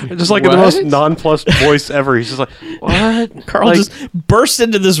 He's just like in the most nonplussed voice ever. He's just like, "What?" Carl Like, just bursts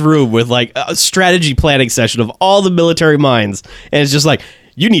into this room with like a strategy planning session of all the military minds, and it's just like,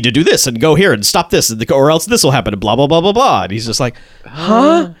 you need to do this and go here and stop this, or else this will happen, and blah blah blah blah blah. And he's just like,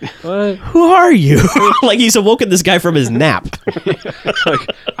 huh? What? Who are you? Like he's awoken this guy from his nap. Like,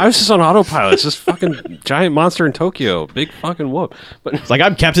 I was just on autopilot. It's just fucking giant monster in Tokyo. Big fucking whoop. But It's like,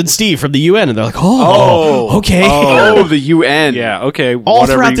 I'm Captain Steve from the UN, and they're like, oh, okay. Oh, the UN. yeah, okay. All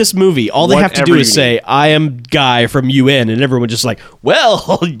throughout this movie, all they have to do whatever is you say, I am Guy from UN, and everyone's just like,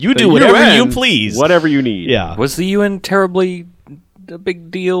 well, you do whatever UN. you please. whatever you need. Yeah. Was the UN terribly a big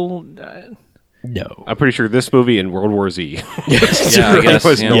deal? No. I'm pretty sure this movie and World War Z. Yeah, I guess.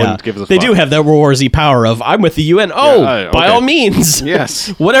 Was Yeah. no Yeah. one gives a They fuck. do have that World War Z power of, I'm with the UN. Oh, okay. by all means. Yes.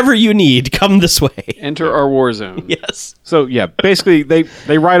 Whatever you need, come this way. Enter our war zone. Yes. So yeah, basically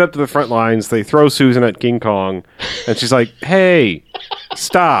they ride up to the front lines. They throw Susan at King Kong, and she's like, "Hey,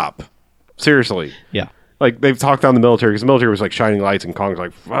 stop! Seriously." Yeah. Like they've talked down the military because the military was like shining lights, and Kong's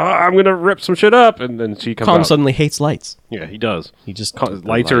like, "I'm gonna rip some shit up," and then she comes Kong out. suddenly hates lights. Yeah, he does. He just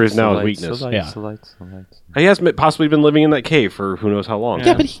Lights are his now his weakness. Yeah. He has possibly been living in that cave for who knows how long.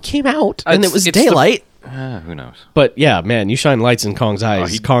 Yeah, but he came out and it It's- was it's the- daylight. Who knows? But yeah, man, you shine lights in Kong's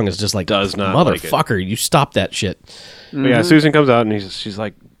eyes. Kong is just like, does not like it. motherfucker, you stop that shit. But yeah, Susan comes out and she's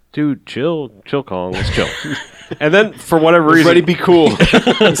like, "Dude, chill, Kong, let's chill." And then for whatever reason, Ready, be cool.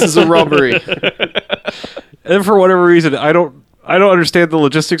 This is a robbery. and for whatever reason, I don't understand the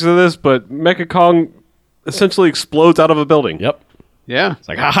logistics of this, but Mecha Kong essentially explodes out of a building. Yep. Yeah. It's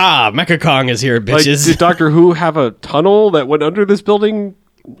like, haha, Mecha Kong is here, Like, bitches. did Doctor Who have a tunnel that went under this building?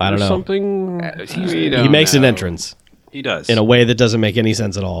 I don't or know. Something. He makes an entrance He does. in a way that doesn't make any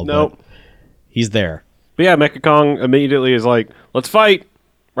sense at all. Nope. But he's there. But yeah, Mecha Kong immediately is like, "Let's fight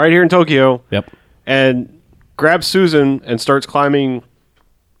right here in Tokyo," Yep. and grabs Susan and starts climbing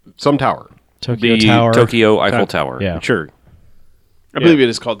some tower. Tokyo The Tower. Tokyo Eiffel Tower. Yeah. Sure. I believe it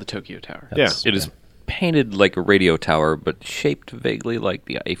is called the Tokyo Tower. Yeah. It is painted like a radio tower, but shaped vaguely like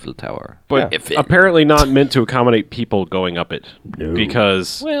the Eiffel Tower. But If it- apparently not meant to accommodate people going up it.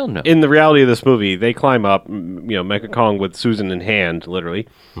 Because Well, no. in the reality of this movie, they climb up, Mecha Kong with Susan in hand, literally,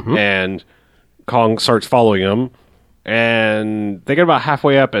 and Kong starts following him, and they get about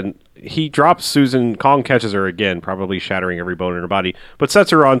halfway up, and he drops Susan. Kong catches her again, probably shattering every bone in her body, but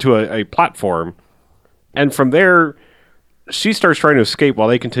sets her onto a platform, and from there, she starts trying to escape while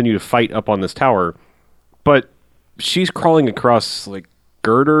they continue to fight up on this tower, but she's crawling across like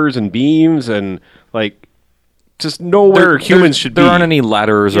girders and beams and like just nowhere humans should be. There aren't any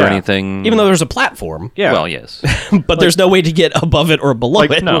ladders or Yeah. anything. Even though there's a platform, Yeah. Well, yes. but there's no way to get above it or below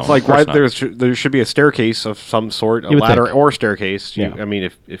like it. no. it's like of course why not. there should be a staircase of some sort, a You would ladder think. or staircase. Yeah. I mean,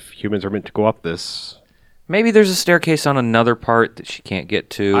 if humans are meant to go up this, Maybe there's a staircase on another part that she can't get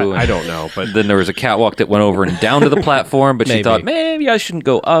to. I don't know, but Then there was a catwalk that went over and down to the platform, but she Maybe. thought, maybe I shouldn't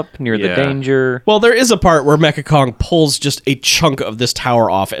go up near the Yeah. danger. Well, there is a part where Mecha Kong pulls just a chunk of this tower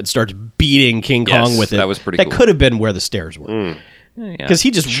off and starts beating King Yes, Kong with it. that was pretty That cool. could have been where the stairs were. Yeah. Because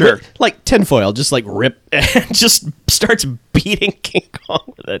he just like tinfoil, just like rip and just starts beating King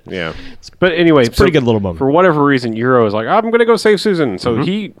Kong with it. yeah. But anyway, it's a pretty good little moment. For whatever reason, Euro is like, I'm going to go save Susan. So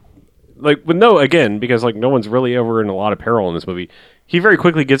he, like, with no, again, because like no one's really ever in a lot of peril in this movie. He very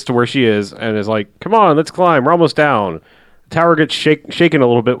quickly gets to where she is and is like, "Come on, let's climb. We're almost down." The tower gets shaken a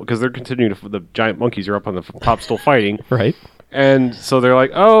little bit because they're continuing to. The giant monkeys are up on the top, still fighting. Right. And so they're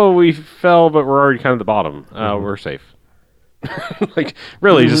like, "Oh, we fell, but we're already kind of at the bottom. We're safe." Like,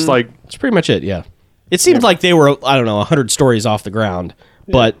 really, just like, That's pretty much it, yeah. It seems like they were, I don't know, 100 stories off the ground,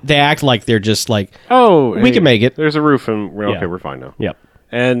 but they act like they're just like, "Oh, We can make it." There's a roof, and we're okay. Yeah. We're fine now." yep.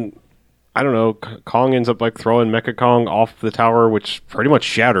 And I don't know, Kong ends up like throwing Mecha Kong off the tower, which pretty much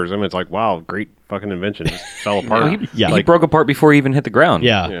shatters him. It's like, wow, great fucking invention. Just fell apart. Yeah. He Like- broke apart before he even hit the ground.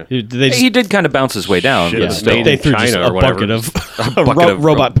 Yeah. Yeah. They just, He did kind of bounce his way down. Shit, but it's still, made they threw just China a or whatever. bucket of, bucket of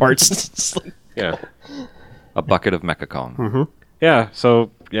robot parts. It's like- Yeah. a bucket of Mecha Kong. Yeah.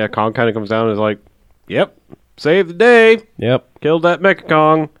 So, yeah, Kong kind of comes down and is like, yep, saved the day. yep. Killed that Mecha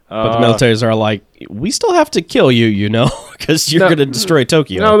Kong. But the militaries are like, we still have to kill you, you know, because you're No. going to destroy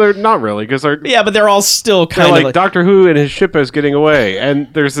Tokyo. No, they're not really, because they're Yeah, but they're all still they're kind of like Doctor Who and his ship is getting away,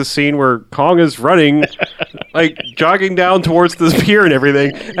 and there's this scene where Kong is running, like jogging down towards the pier and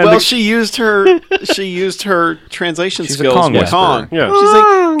everything. And Well, the- she used her translation She's a skills Kong with whisperer. Kong. yeah, She's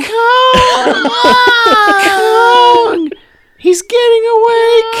like, Kong, he's getting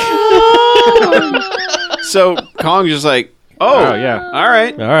away, Kong. So Kong's just like, Oh, yeah. all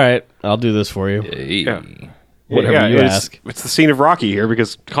right. all right, I'll do this for you. Hey. Yeah. Whatever you it's, ask. It's the scene of Rocky here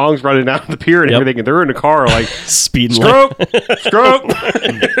because Kong's running down the pier and Yep. everything, and they're in a car like Speeding like stroke.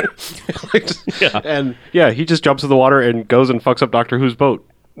 Like, just- And yeah, he just jumps in the water and goes and fucks up Doctor Who's boat.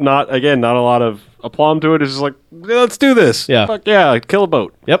 Not a lot of aplomb to it. It's just like, let's do this. Yeah. Fuck yeah, like, kill a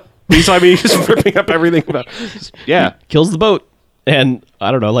boat. Yep. He's just ripping up everything about. Yeah, Kills the boat. And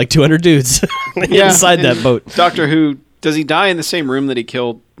I don't know, like 200 dudes inside and that boat. Doctor Who, does he die in the same room that he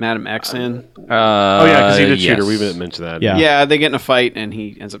killed Madam X in? Oh yeah, because he did shoot her. yes. We didn't mention that. Yeah. Yeah, they get in a fight and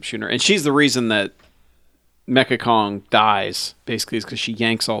he ends up shooting her. And she's the reason that Mecha Kong dies, basically, is because she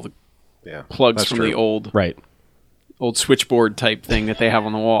yanks all the yeah. plugs That's from true. the old switchboard type thing that they have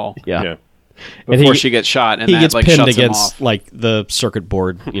on the wall Yeah. Yeah. before she gets shot. And he that, gets like, pinned shuts him against off. like the circuit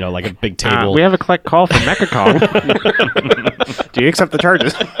board, you know, like a big table. We have a collect call from Mecha Kong. Do you accept the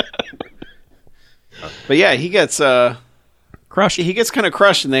charges? But yeah, he gets crushed. he gets kind of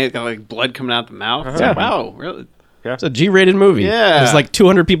crushed, and they got like blood coming out the mouth. It's like, wow, really? It's a G-rated movie. Yeah. There's like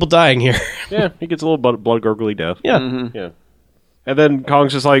 200 people dying here. Yeah, he gets a little blood gurgly death. Yeah. Yeah. And then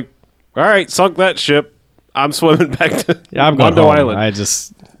Kong's just like, all right, sunk that ship. I'm swimming back to Yeah, I'm going Mondo home.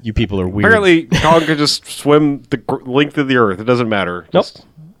 Island. You people are weird. Apparently, Kong can just swim the length of the earth. It doesn't matter. Nope. Just-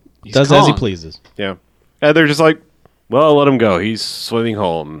 Does as he Kong. pleases. yeah. And they're just like, well, let him go. He's swimming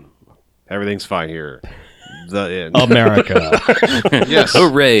home. Everything's fine here. The end. America. Yes.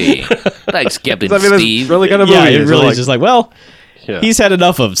 Hooray! Thanks, Captain I mean, that's Steve. really kind of movie. yeah, it is. really Like, is just like, well, yeah. he's had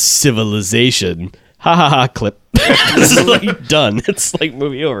enough of civilization. Ha ha ha, clip. This is like done. It's like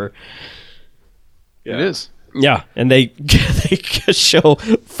movie over. Yeah. It is. Yeah, and they show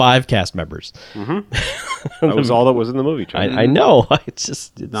 5 cast members. That was all that was in the movie. Chuck. I know.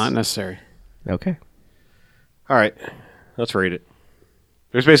 It's Not necessary. okay. All right, let's rate it.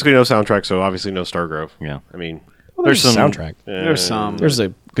 There's basically no soundtrack, so obviously no Stargrove. Yeah. I mean, Well, there's There's some some- soundtrack. There's some. There's a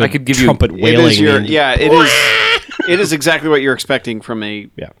good I could give you- trumpet It wailing. is your and- yeah. It is. It is exactly what you're expecting from a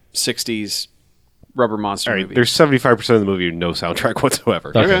Yeah. '60s rubber monster all right. movie. There's 75% of the movie no soundtrack whatsoever.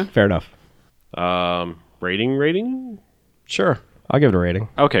 Okay, Okay. fair enough. Rating? Sure, I'll give it a rating.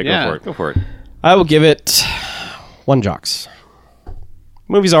 Okay, Yeah. go for it. Go for it. I will give it 1 jocks.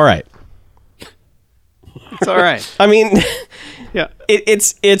 Movie's all right. It's all right. I mean, Yeah.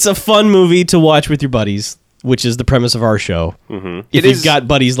 it's a fun movie to watch with your buddies, which is the premise of our show. Mm-hmm. If It you've is- got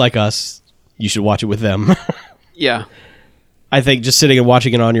buddies like us, you should watch it with them. Yeah. I think just sitting and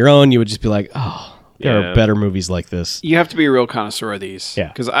watching it on your own, you would just be like, oh, there Yeah. are better movies like this. You have to be a real connoisseur of these. Yeah.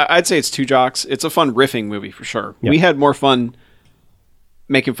 Because I'd say it's 2 jocks. It's a fun riffing movie for sure. Yep. We had more fun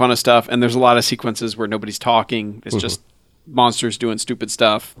making fun of stuff, and there's a lot of sequences where nobody's talking. It's just monsters doing stupid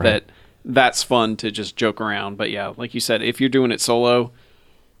stuff that's fun to just joke around. But yeah, like you said, if you're doing it solo,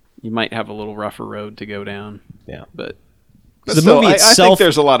 you might have a little rougher road to go down. Yeah. But The still, movie I itself- think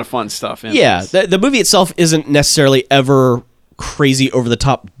there's a lot of fun stuff in Yeah, this. the movie itself isn't necessarily ever crazy over the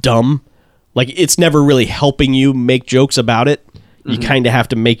top dumb, Like, it's never really helping you make jokes about it. You kind of have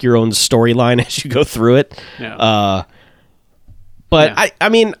to make your own storyline as you go through it. Yeah. But Yeah. I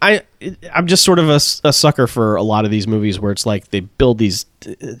mean, I'm just sort of a sucker for a lot of these movies where it's like they build these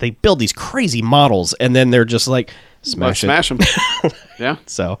crazy models and then they're just like Let's smash smash them. Yeah.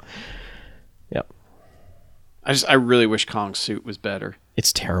 So, yep, I really wish Kong's suit was better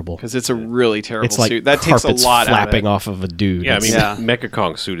it's terrible. because it's a really terrible It's like suit. That takes a carpets lot flapping out of off of a dude. Yeah, I mean, Yeah. Mecha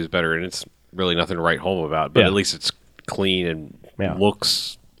Kong's suit is better, and it's really nothing to write home about. But Yeah. at least it's clean and Yeah.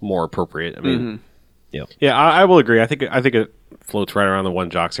 looks more appropriate. I mean, Yep. yeah, I will agree. I think it floats right around the one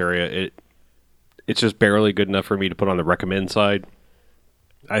jocks area. It's just barely good enough for me to put on the recommend side.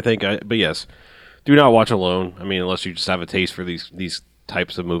 I think, but yes, do not watch alone. I mean, unless you just have a taste for these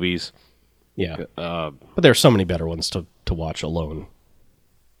types of movies. Yeah, but there are so many better ones to watch alone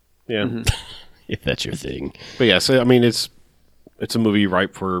Yeah, if that's your thing. but yes, I mean it's a movie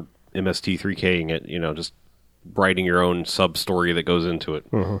ripe for MST3King it. Just writing your own sub story that goes into it.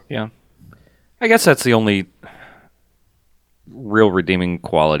 Yeah. I guess that's the only real redeeming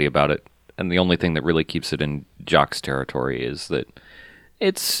quality about it. And the only thing that really keeps it in Jock's territory is that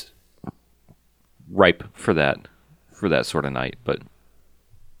it's ripe for that sort of night. But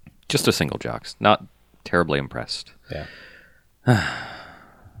just a single Jocks. Not terribly impressed. Yeah.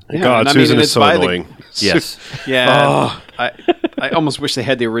 Yeah, God, and I Susan mean, is it's so by the- annoying. Yes. Yeah, I almost wish they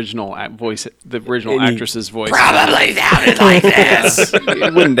had the original voice, the original actress's voice. Probably sounded like this. I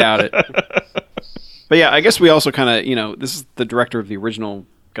wouldn't doubt it. But yeah, I guess we also kind of, this is the director of the original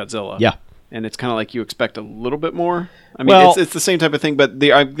Godzilla. Yeah. And it's kind of like you expect a little bit more. I mean, Well- it's the same type of thing, but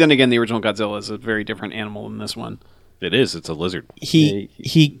then again, the original Godzilla is a very different animal than this one. It is. It's a lizard.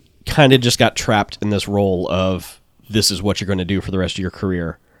 He kind of just got trapped in this role of this is what you're going to do for the rest of your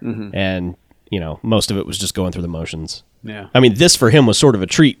career, and most of it was just going through the motions. Yeah. I mean, this for him was sort of a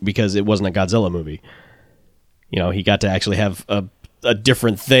treat because it wasn't a Godzilla movie. He got to actually have a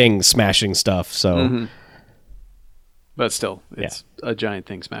different thing smashing stuff. So, But still, it's a giant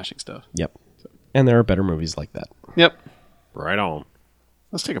thing smashing stuff. yep. And there are better movies like that. Yep. Right on.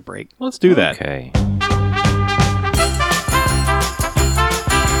 Let's take a break. Let's do that. Okay.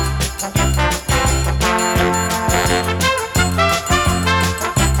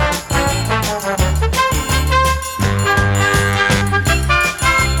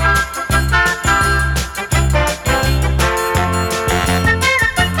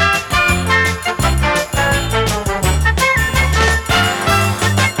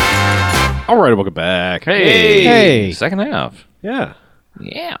 All right, welcome back. Hey. Second half. Yeah.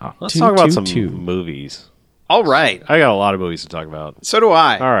 Yeah. Let's Two, talk about two, some two. movies. All right. I got a lot of movies to talk about. So do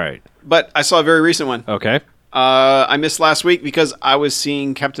I. All right. But I saw a very recent one. Okay. I missed last week because I was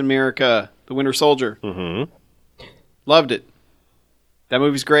seeing Captain America: The Winter Soldier. Mm-hmm. Loved it. That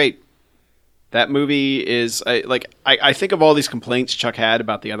movie's great. That movie is I think of all these complaints Chuck had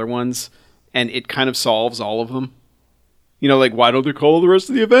about the other ones, and it kind of solves all of them. Like, why don't they call the rest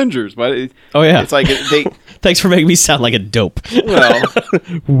of the Avengers? Oh, yeah. It's like they. Thanks for making me sound like a dope. Well,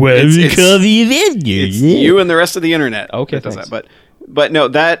 Well, It's- the Avengers. you and the rest of the internet. Okay, that does thanks. that. But no,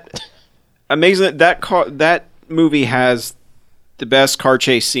 that amazing that movie has the best car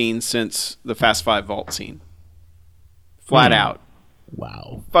chase scene since the Fast Five vault scene. Flat out.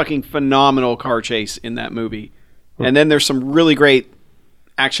 Wow. Fucking phenomenal car chase in that movie. And then there's some really great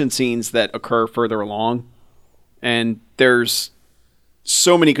action scenes that occur further along. And there's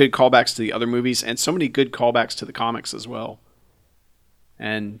so many good callbacks to the other movies and so many good callbacks to the comics as well.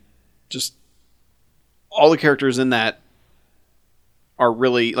 And just all the characters in that are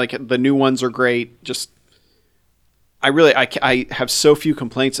really, like, the new ones are great. Just I have so few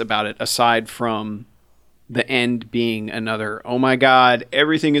complaints about it aside from the end being another, oh my god,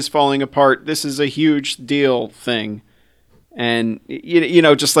 everything is falling apart, this is a huge deal thing. And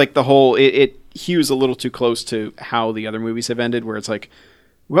just like the whole it hews a little too close to how the other movies have ended, where it's like,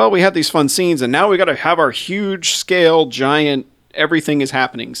 well, we had these fun scenes and now we got to have our huge scale giant everything is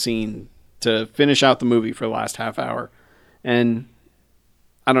happening scene to finish out the movie for the last half hour. And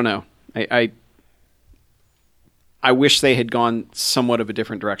I don't know, I wish they had gone somewhat of a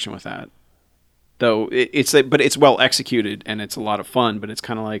different direction with that. Though but it's well executed and it's a lot of fun, but it's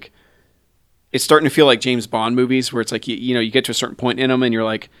kind of like, it's starting to feel like James Bond movies where it's like, you get to a certain point in them and you're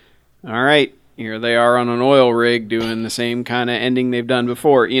like, all right, here they are on an oil rig doing the same kind of ending they've done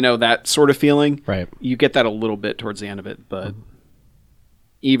before. That sort of feeling. Right. You get that a little bit towards the end of it, but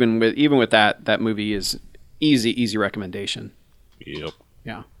even with that movie is easy recommendation. Yep.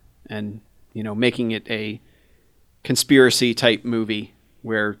 Yeah. And, making it a conspiracy type movie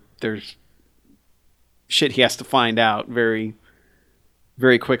where there's shit he has to find out very,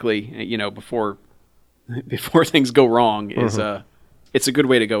 very quickly, before things go wrong, is it's a good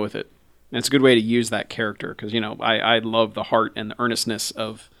way to go with it. And it's a good way to use that character because, I love the heart and the earnestness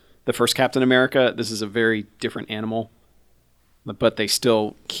of the first Captain America. This is a very different animal, but they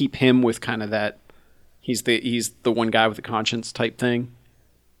still keep him with kind of that. He's the one guy with a conscience type thing,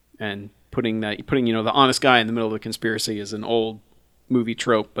 and putting the honest guy in the middle of the conspiracy is an old movie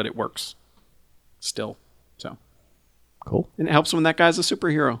trope, but it works still. So Cool. and it helps when that guy's a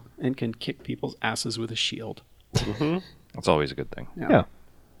superhero and can kick people's asses with a shield. That's always a good thing. Yeah.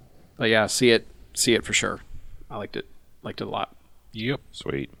 But yeah, see it for sure. I liked it a lot. Yep.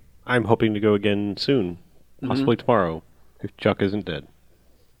 Sweet. I'm hoping to go again soon, possibly tomorrow, if Chuck isn't dead.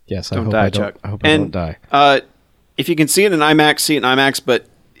 Yes, Don't die, Chuck. I hope I don't die. If you can see it in IMAX, see it in IMAX, but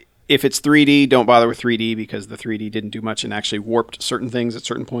if it's 3D, don't bother with 3D because the 3D didn't do much and actually warped certain things at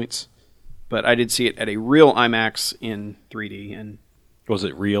certain points. But I did see it at a real IMAX in 3D, and Was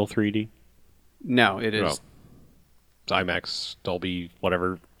it real 3D? no, it is. Oh. It's IMAX, Dolby,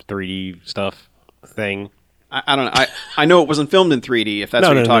 whatever 3D stuff thing. I don't know. I know it wasn't filmed in 3D. If that's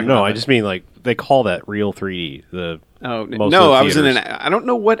what you're talking about. No, I just mean like they call that real 3D. Oh most of no, the I was in an. theaters. I don't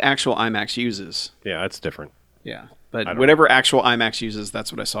know what actual IMAX uses. Yeah, that's different. Yeah, I but don't whatever actual IMAX uses,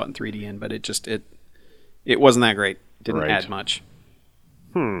 that's what I saw it in 3D in. But it wasn't that great. Didn't Right. add much.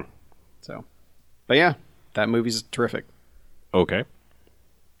 So, but yeah, that movie's terrific. Okay.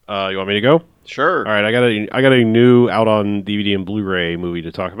 You want me to go? Sure. All right, I got a new out on DVD and Blu-ray movie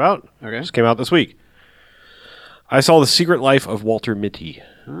to talk about. Okay. Just came out this week. I saw The Secret Life of Walter Mitty,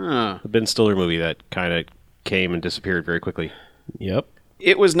 Ah. the Ben Stiller movie that kind of came and disappeared very quickly. Yep.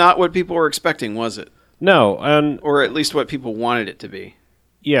 It was not what people were expecting, was it? No, and Or at least what people wanted it to be.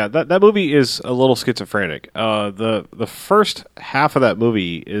 yeah, that movie is a little schizophrenic. The first half of that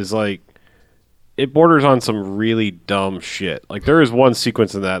movie is like it borders on some really dumb shit. Like there is one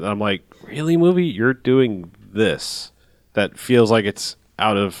sequence in that I'm like, really, movie? You're doing this? That feels like it's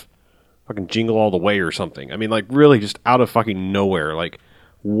out of fucking Jingle All the Way or something. I mean, like really just out of fucking nowhere. Like,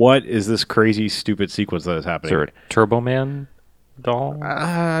 what is this crazy, stupid sequence that is Is happening? there a Turbo Man doll?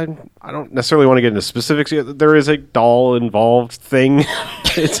 I don't necessarily want to get into specifics yet. There is a doll involved thing.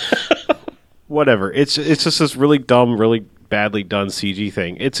 It's whatever. It's just this really dumb, really badly done CG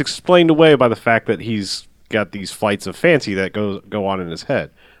thing. It's explained away by the fact that he's got these flights of fancy that go on in his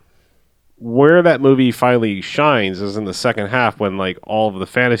head. Where that movie finally shines is in the second half when like all of the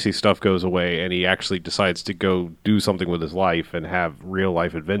fantasy stuff goes away and he actually decides to go do something with his life and have real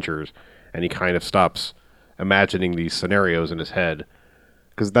life adventures, and he kind of stops imagining these scenarios in his head,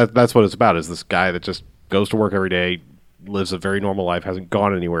 because that's what it's about, is this guy that just goes to work every day, lives a very normal life, hasn't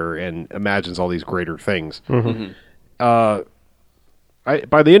gone anywhere, and imagines all these greater things. By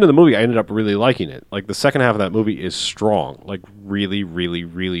the end of the movie, I ended up really liking it. Like, the second half of that movie is strong. Like, really, really,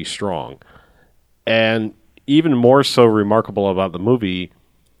 really strong. And even more so remarkable about the movie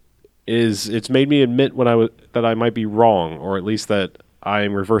is it's made me admit that I might be wrong, or at least that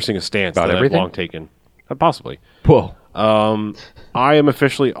I'm reversing a stance About that everything? I've long taken. Possibly. Whoa. I am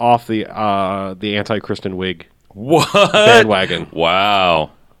officially off the anti-Kristen Wiig What? bandwagon.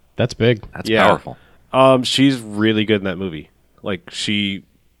 Wow. That's big. That's Yeah. powerful. She's really good in that movie. Like, she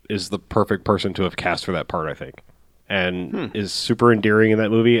is the perfect person to have cast for that part, I think, and is super endearing in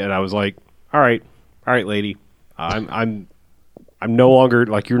that movie. And I was like, all right, lady, I'm no longer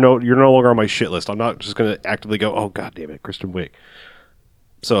like you're no longer on my shit list. I'm not just gonna actively go, oh god damn it, Kristen Wiig.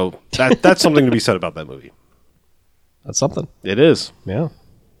 So that's something to be said about that movie. That's something. It is. Yeah.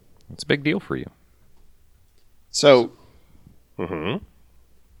 It's a big deal for you. So,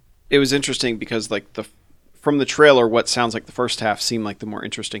 it was interesting because, like, from the trailer, what sounds like the first half seemed like the more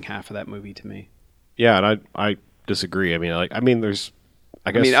interesting half of that movie to me. Yeah, and I disagree. I mean, there's,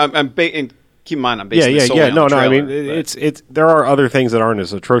 I guess. and keep in mind, I'm basing this solely on No, the I trailer, mean, but- it's there are other things that aren't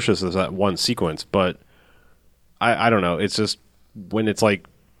as atrocious as that one sequence, but I don't know. It's just when it's like,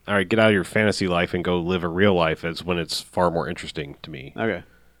 all right, get out of your fantasy life and go live a real life, is when it's far more interesting to me. Okay.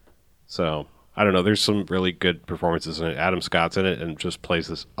 So I don't know. There's some really good performances in it. Adam Scott's in it and just plays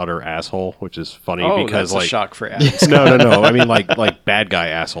this utter asshole, which is funny because that's like a shock for Adam. no. I mean like bad guy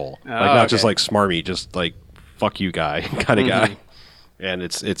asshole. Like not just okay. like smarmy, just like fuck you guy kind of guy. And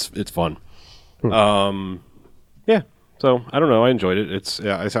it's fun. Yeah. So I don't know. I enjoyed it.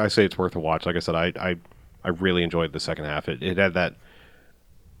 I say it's worth a watch. Like I said, I really enjoyed the second half. It had that,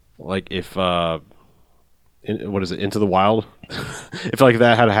 like, if what is it, Into the Wild? If like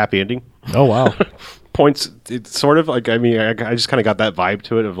that had a happy ending. Oh, wow. Points. It's sort of like, I mean, I just kind of got that vibe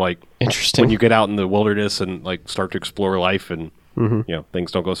to it of like Interesting. when you get out in the wilderness and like start to explore life, and you know,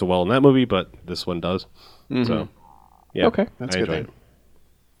 things don't go so well in that movie, but this one does. So yeah, Okay. That's I good enjoyed then.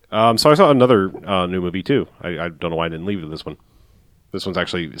 So I saw another new movie too. I don't know why I didn't leave this one. This one's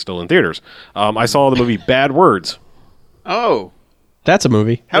actually still in theaters. I saw the movie Bad Words. Oh, That's a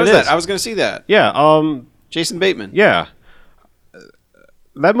movie. how It is that? is. I was going to see that. Yeah, Jason Bateman. yeah.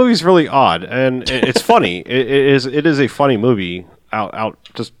 That movie's really odd, and it's funny. It is a funny movie,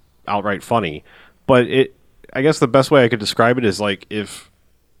 just outright funny. But I guess the best way I could describe it is like if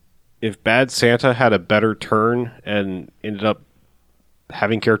Bad Santa had a better turn and ended up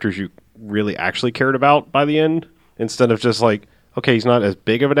having characters you really actually cared about by the end, instead of just like, okay, he's not as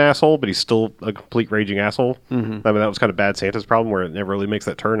big of an asshole, but he's still a complete raging asshole. Mm-hmm. I mean, that was kind of Bad Santa's problem, where it never really makes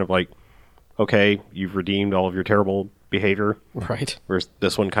that turn of like, okay, you've redeemed all of your terrible behavior, Right. whereas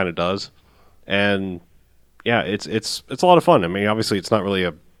this one kind of does. And yeah, it's a lot of fun. I mean, obviously it's not really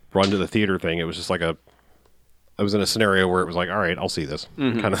a run to the theater thing. It was just like I was in a scenario where it was like, all right, I'll see this.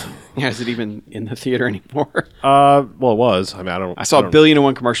 Kind of. Yeah, is it even in the theater anymore? Well, it was. I mean, I saw a billion and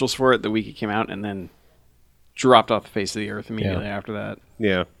one commercials for it the week it came out, and then dropped off the face of the earth immediately after that.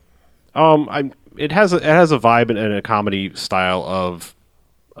 Yeah. It has a vibe and a comedy style of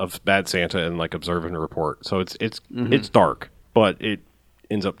Bad Santa and like Observe and Report. So it's dark, but it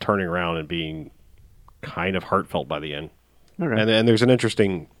ends up turning around and being kind of heartfelt by the end. Okay. And there's an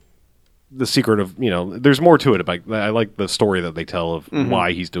interesting, the secret of, there's more to it. I like the story that they tell of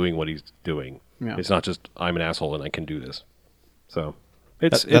why he's doing what he's doing. Yeah. It's not just I'm an asshole and I can do this. So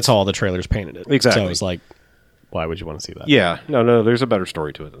That's all the trailers painted it. Exactly. So it's like, why would you want to see that? Yeah. No, there's a better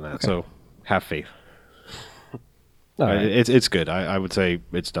story to it than that. Okay. So have faith. All right. It's good. I would say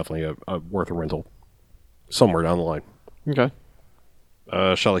it's definitely a worth a rental somewhere down the line. Okay.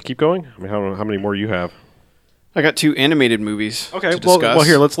 Shall I keep going? I mean, how many more you have? I got 2 animated movies. Okay, to discuss. well,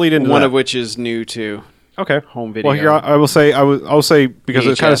 here, let's lead into one that. of which is new to Okay. home video. Well, here I will say I'll say because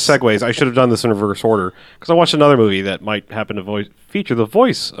it kind of VHS. segues. I should have done this in reverse order because I watched another movie that might happen to feature the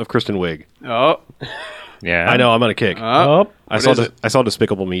voice of Kristen Wiig. Oh, Yeah. I know I'm on a kick. Oh. I what saw is it? I saw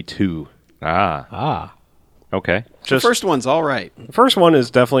Despicable Me 2. Ah. Okay. the first one's all right. The first one is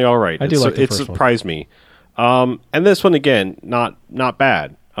definitely all right. I do like the it first one. surprised me. And this one again, not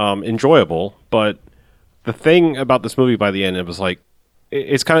bad. Enjoyable, but the thing about this movie by the end, it was like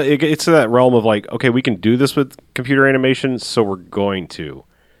it's kind of it gets to that realm of like, okay, we can do this with computer animation, so we're going to,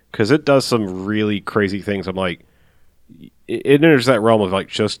 because it does some really crazy things. I'm like, it enters that realm of like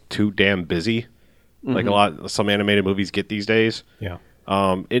just too damn busy, like some animated movies get these days. Yeah.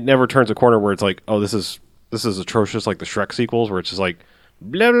 It never turns a corner where it's like, oh, this is atrocious, like the Shrek sequels, where it's just like,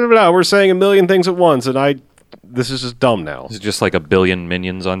 blah blah blah, we're saying a million things at once, and this is just dumb now. It's just like a billion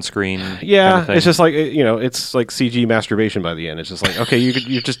minions on screen. Yeah, kind of thing. it's just like it's like CG masturbation by the end. It's just like, okay,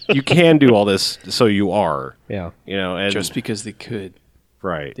 you can do all this, so you are, Yeah. and Just because they could,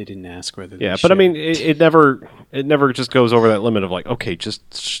 right. they didn't ask whether. Yeah, they but I should. mean, it never just goes over that limit of like, okay,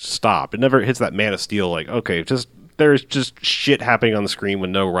 just stop. It never hits that Man of Steel, like, okay, there's just shit happening on the screen with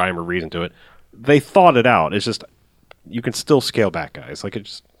no rhyme or reason to it. They thought it out. It's just you can still scale back, guys. Like, it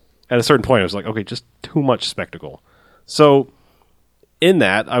just at a certain point, I was like, okay, just too much spectacle. So in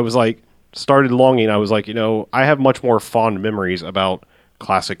that, I was like, started longing. I was like, I have much more fond memories about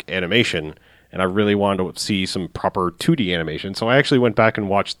classic animation, and I really wanted to see some proper 2D animation. So I actually went back and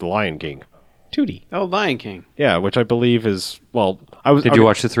watched The Lion King. 2D. Oh, Lion King. Yeah, which I believe is Did you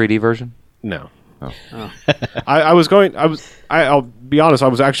watch the 3D version? No. Oh. I'll be honest, I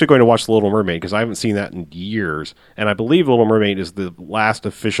was actually going to watch The Little Mermaid because I haven't seen that in years. And I believe Little Mermaid is the last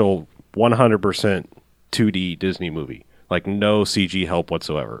official 100% 2D Disney movie. Like, no CG help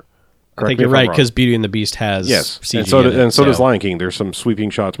whatsoever. I think you're right, because Beauty and the Beast has yes, CG and so in it, does Lion King. There's some sweeping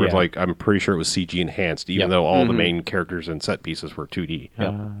shots where it's Yeah. like, I'm pretty sure it was CG enhanced, even though all the main characters and set pieces were 2D.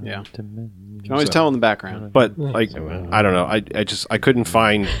 Yeah. Yeah. You can always tell in the background. But like, I don't know. I couldn't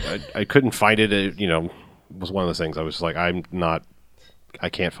find I couldn't find it. It was one of those things. I was just like, I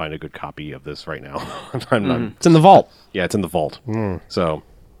can't find a good copy of this right now. I'm not. It's in the vault. Yeah, it's in the vault. So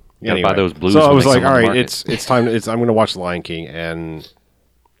gotta buy those blues So I when was they like, come on all the right, market. it's time. I'm going to watch The Lion King, and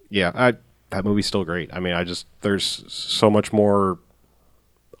yeah, that movie's still great. I mean, there's so much more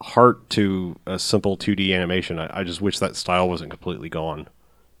heart to a simple 2D animation. I just wish that style wasn't completely gone.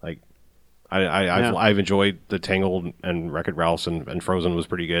 Like, I've enjoyed the Tangled and Wreck-It Ralph's and Frozen was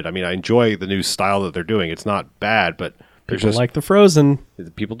pretty good. I mean, I enjoy the new style that they're doing. It's not bad, but there's People just like the Frozen.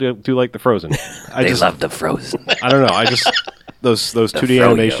 people do like the Frozen. They love the Frozen. I don't know. I just those 2D froyo.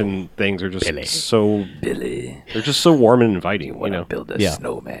 animation things are just Billy. so Billy, they're just so warm and inviting. You wanna know, build a Yeah.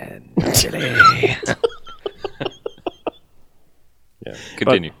 snowman. Billy. Yeah.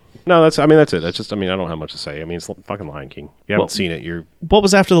 Continue. But, no, that's it. That's just, I don't have much to say. It's fucking Lion King. If you haven't seen it, you're... What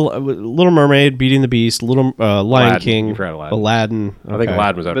was after the Little Mermaid, Beauty and the Beast, Lion Aladdin. King, You forgot Aladdin. Aladdin. I think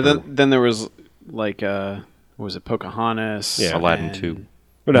Aladdin was after... But then there was like what was it, Pocahontas? Yeah. Aladdin and 2.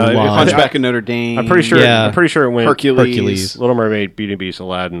 No, Mulan. Hunchback of Notre Dame. I'm pretty sure. Yeah. I'm pretty sure it went Hercules. Little Mermaid, Beauty and the Beast,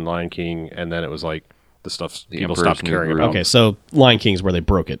 Aladdin, Lion King, and then it was like the stuff The people Emperor's stopped New caring Groove. about. Okay, so Lion King's where they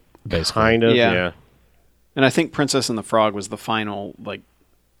broke it, basically. Kind of. Yeah. Yeah. And I think Princess and the Frog was the final, like,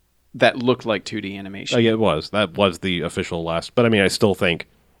 that looked like 2D animation. Oh, yeah, it was. That was the official last. But I still think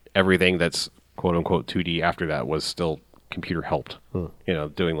everything that's quote unquote 2D after that was still computer helped.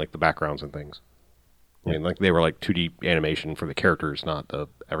 Doing like the backgrounds and things. Like they were like 2D animation for the characters, not the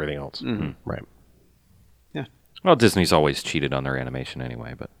everything else. Right. Yeah. Well, Disney's always cheated on their animation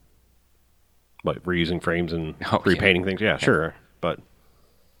anyway, but But reusing frames and Oh, yeah. repainting things. Yeah, sure. But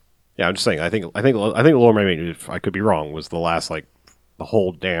yeah, I'm just saying. I think Little Mermaid, if I could be wrong, was the last like the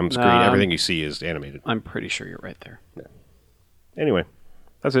whole damn screen. Everything you see is animated. I'm pretty sure you're right there. Anyway,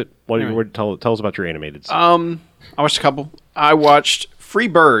 that's it. What do you Anyway. tell us about your animated? I watched a couple. I watched Free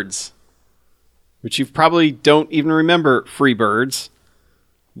Birds, which you probably don't even remember. Free Birds.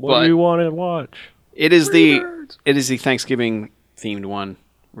 what but- do you want to watch? It is the Thanksgiving themed one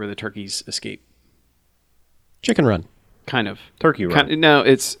where the turkeys escape. Chicken Run. Kind of. Turkey Run. No,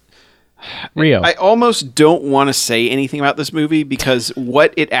 it's. Rio. I almost don't want to say anything about this movie because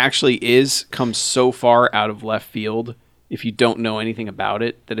what it actually is comes so far out of left field if you don't know anything about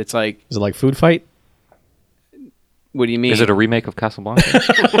it that it's like, Is it like Food Fight? what do you mean? is it a remake of Casablanca?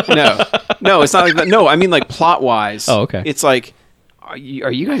 No, it's not like that. No, I mean like plot wise. Oh, okay. It's like, are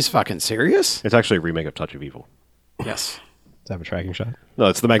you guys fucking serious? It's actually a remake of Touch of Evil. Yes. Does that have a tracking shot? No,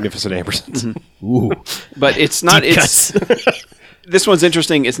 it's the Magnificent Ambersons. Ooh. But it's not. Deep It's this one's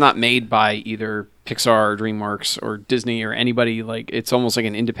interesting. It's not made by either Pixar or DreamWorks or Disney or anybody. Like it's almost like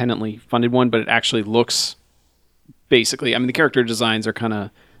an independently funded one, but it actually looks basically. The character designs are kind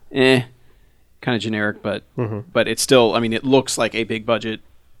of generic, but it's still. It looks like a big budget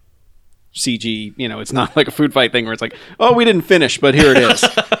CG. It's not like a Food Fight thing where it's like, oh, we didn't finish, but here it is.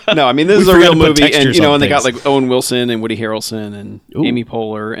 No, this is a forgot real to put movie, and textures and on they got things. like Owen Wilson and Woody Harrelson and Amy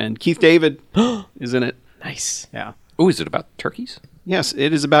Poehler and Keith David is in it. Nice. Yeah. Oh, is it about turkeys? Yes,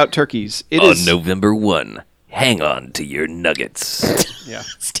 it is about turkeys. It On is. November 1, hang on to your nuggets. Yeah.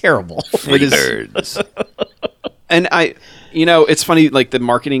 It's terrible. Free is- birds. And it's funny, like the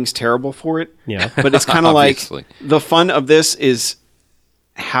marketing's terrible for it. Yeah. But it's kind of like Obviously. the fun of this is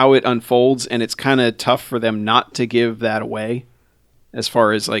how it unfolds, and it's kind of tough for them not to give that away. As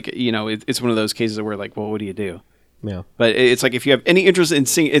far as like, it's one of those cases where like, well, what do you do? Yeah. But it's like if you have any interest in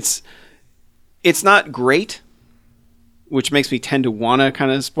seeing, it's not great, which makes me tend to want to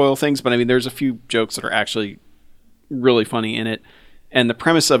kind of spoil things. But there's a few jokes that are actually really funny in it, and the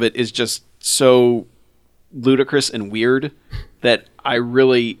premise of it is just so ludicrous and weird that I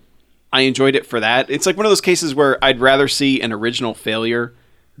enjoyed it for that. It's like one of those cases where I'd rather see an original failure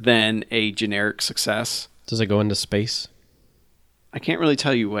than a generic success. Does it go into space? I can't really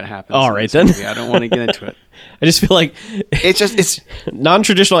tell you what happens. All in right, this then. movie. I don't want to get into it. I just feel like It's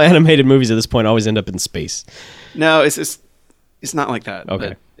non-traditional animated movies at this point always end up in space. no, it's not like that.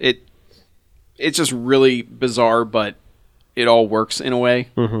 Okay. But it's just really bizarre, but it all works in a way.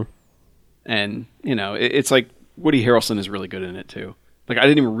 Mm-hmm. And it's like Woody Harrelson is really good in it too. Like I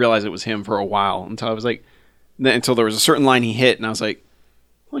didn't even realize it was him for a while until I was like, until there was a certain line he hit, and I was like,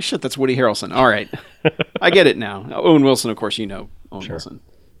 holy shit, that's Woody Harrelson. All right, I get it now. Owen Wilson, of course, Owen Wilson,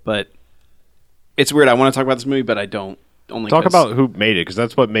 but it's weird. I want to talk about this movie, but I don't. Only Talk 'cause- about who made it, because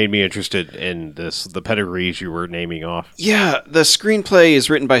that's what made me interested in this. The pedigrees you were naming off. Yeah, the screenplay is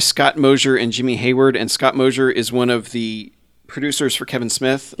written by Scott Mosier and Jimmy Hayward, and Scott Mosier is one of the producers for Kevin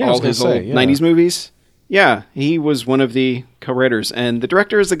Smith, Yeah, I was all gonna his say, old yeah. 90s movies. Yeah, he was one of the co-writers, and the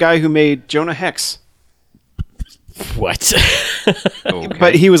director is the guy who made Jonah Hex. What? Okay.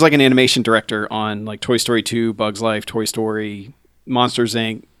 But he was like an animation director on like Toy Story 2, Bugs Life, Toy Story, Monsters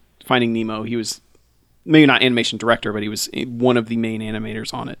Inc., Finding Nemo. He was maybe not animation director, but he was one of the main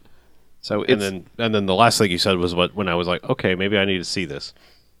animators on it. So it's And then the last thing you said was when I was like, okay, maybe I need to see this,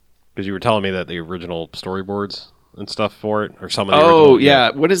 because you were telling me that the original storyboards and stuff for it, or some of the original, yeah.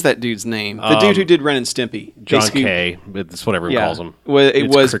 What is that dude's name? The dude who did Ren and Stimpy. John Basically- Kay. That's what everyone Yeah. calls him. Well, it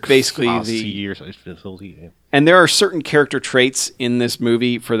It's was Crick basically Fossey or something. Yeah. And there are certain character traits in this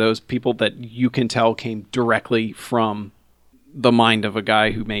movie for those people that you can tell came directly from the mind of a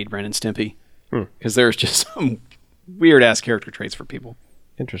guy who made Ren and Stimpy. Because there's just some weird ass character traits for people.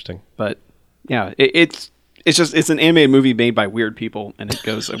 Interesting. But yeah, it's an animated movie made by weird people, and it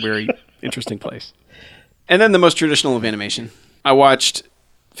goes a very interesting place. And then the most traditional of animation, I watched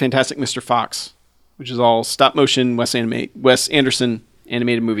Fantastic Mr. Fox, which is all stop motion Wes Anderson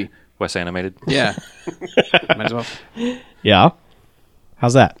animated movie. Wes animated. Yeah. Might as well. Yeah.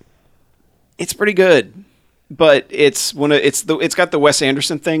 How's that? It's pretty good, but it's got the Wes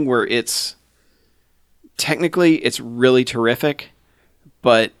Anderson thing where it's technically it's really terrific,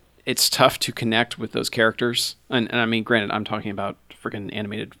 but it's tough to connect with those characters. And I mean, granted, I'm talking about freaking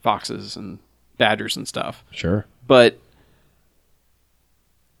animated foxes and badgers and stuff. Sure. But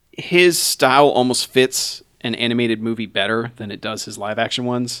his style almost fits an animated movie better than it does his live action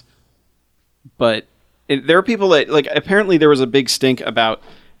ones. But there are people that, like, apparently there was a big stink about,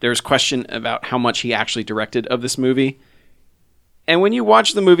 there's question about how much he actually directed of this movie. And when you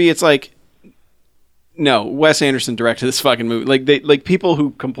watch the movie, it's like, no, Wes Anderson directed this fucking movie. Like people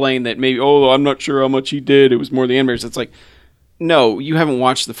who complain that maybe, oh, I'm not sure how much he did, it was more the animators. It's like, no, you haven't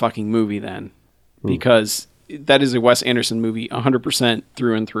watched the fucking movie then. Because that is a Wes Anderson movie 100%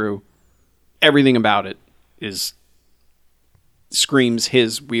 through and through. Everything about it screams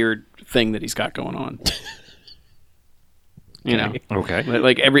his weird thing that he's got going on. You know, Okay.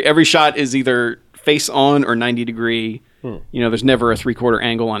 like every shot is either face on or 90 degree. You know, there's never a 3/4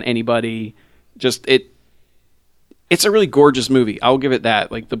 angle on anybody. Just it's a really gorgeous movie. I'll give it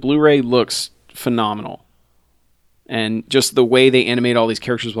that. Like the Blu-ray looks phenomenal, and just the way they animate all these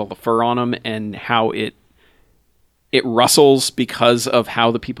characters with all the fur on them and how it rustles because of how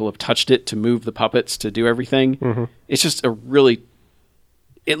the people have touched it to move the puppets to do everything. It's just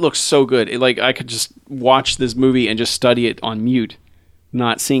it looks so good. Like I could just watch this movie and just study it on mute,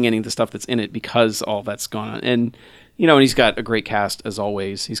 not seeing any of the stuff that's in it because all that's gone on. And, you know, and he's got a great cast as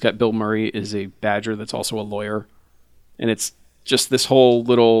always. He's got Bill Murray is a badger that's also a lawyer. And it's just this whole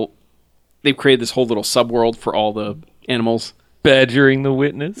little, they've created this whole little subworld for all the animals. Badgering the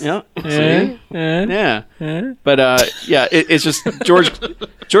witness. Yeah. See? Yeah. But yeah, it's just George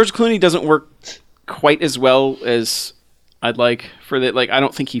Clooney doesn't work quite as well as I'd like for that. Like, I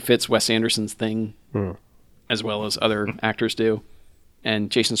don't think he fits Wes Anderson's thing as well as other actors do.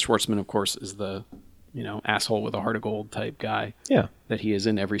 And Jason Schwartzman, of course, is the, you know, asshole with a heart of gold type guy. Yeah. That he is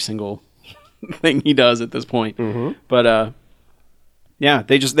in every single thing he does at this point. But yeah,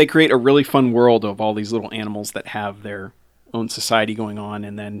 they create a really fun world of all these little animals that have their own society going on,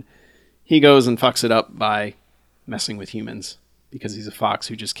 and then he goes and fucks it up by messing with humans because he's a fox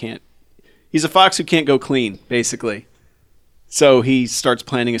who can't go clean, basically. So he starts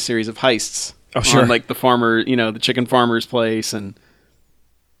planning a series of heists on, like, the farmer, you know, the chicken farmer's place and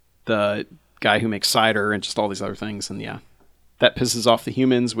the guy who makes cider and just all these other things. And yeah, that pisses off the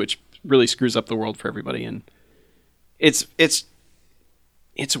humans, which really screws up the world for everybody. And it's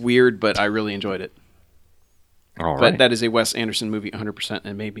weird, but I really enjoyed it. All right. But that is a Wes Anderson movie 100%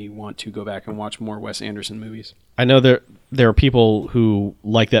 and made me want to go back and watch more Wes Anderson movies. I know there are people who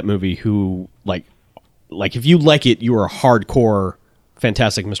like that movie who like if you like it, you are a hardcore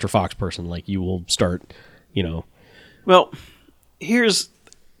Fantastic Mr. Fox person. Like, you will start, you know. Well, here's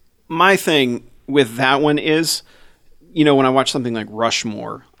my thing with that one is, you know, when I watch something like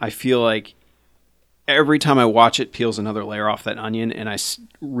Rushmore, I feel like every time I watch it peels another layer off that onion, and I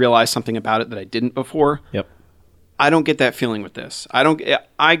realize something about it that I didn't before. Yep. I don't get that feeling with this.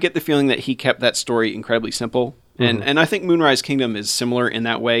 I get the feeling that he kept that story incredibly simple. And I think Moonrise Kingdom is similar in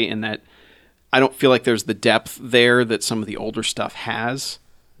that way, in that I don't feel like there's the depth there that some of the older stuff has.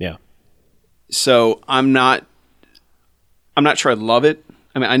 Yeah. So I'm not sure I love it.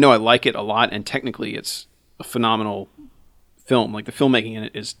 I mean, I know I like it a lot, and technically it's a phenomenal film. Like, the filmmaking in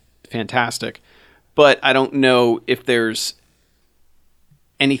it is fantastic. But I don't know if there's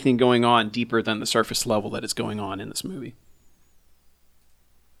anything going on deeper than the surface level that is going on in this movie.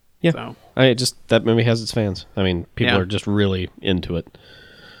 Yeah. So, that movie has its fans. I mean, people Yeah. are just really into it.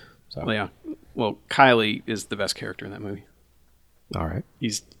 So. well, yeah. Well, Kylie is the best character in that movie. All right.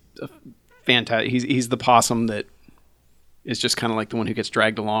 He's a fantastic. He's the possum that is just kind of like the one who gets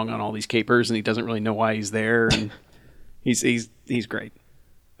dragged along on all these capers, and he doesn't really know why he's there. And he's great.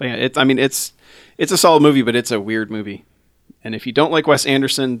 But yeah, it's a solid movie, but it's a weird movie. And if you don't like Wes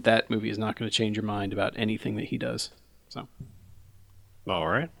Anderson, that movie is not going to change your mind about anything that he does. So, All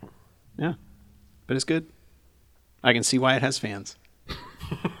right. yeah, but it's good. I can see why it has fans.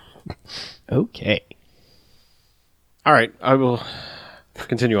 Okay. All right. I will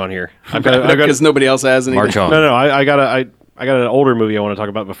continue on here. I've got Because nobody else has anything. March on. No, I got an older movie I want to talk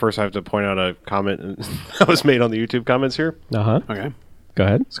about, but first I have to point out a comment that was made on the YouTube comments here. Uh-huh. Okay. Go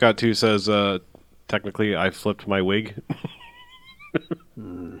ahead. Scott 2 says, technically, I flipped my wig.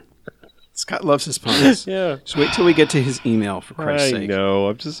 Scott loves his puns. Yeah. Just wait till we get to his email, for Christ's I sake. know.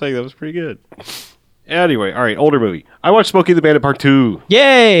 I'm just saying that was pretty good. Anyway, all right, older movie. I watched Smokey and the Bandit Part 2.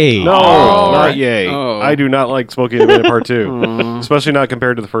 Yay! No, not yay. Oh. I do not like Smokey and the Bandit Part 2, especially not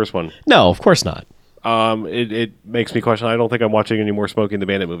compared to the first one. No, of course not. It makes me question. I don't think I'm watching any more Smokey and the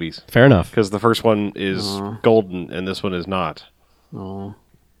Bandit movies Fair enough. because the first one is golden and this one is not.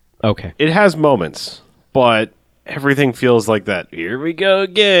 Okay. It has moments, but everything feels like that. Here we go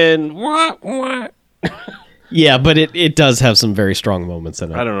again. What? Yeah, but it does have some very strong moments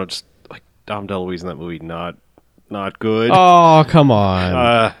in it. I don't know. Just like Dom DeLuise in that movie, not good. Oh, come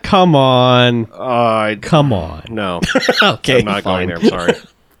on. Come on. Come on. No, Okay, I'm not fine. going there. I'm sorry.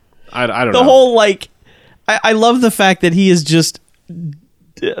 I don't know. The whole, like, I love the fact that he is just,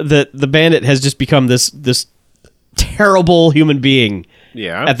 the bandit has just become this terrible human being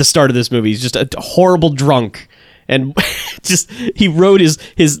Yeah. at the start of this movie. He's just a horrible drunk. And just he rode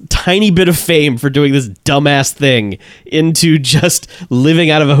his tiny bit of fame for doing this dumbass thing into just living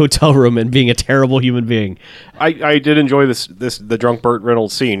out of a hotel room and being a terrible human being. I did enjoy the drunk Burt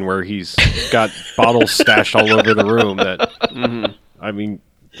Reynolds scene where he's got bottles stashed all over the room. I mean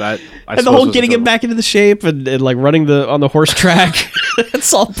that. And the whole getting him back into the shape and like running on the horse track.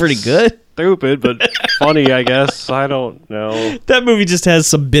 It's all pretty good. Stupid, but funny, I guess. I don't know. That movie just has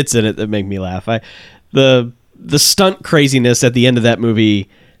some bits in it that make me laugh. The stunt craziness at the end of that movie,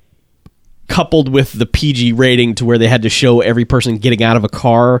 coupled with the PG rating to where they had to show every person getting out of a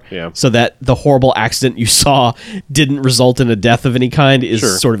car so that the horrible accident you saw didn't result in a death of any kind,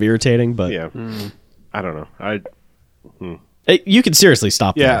 is sort of irritating. But Yeah, I don't know. you can seriously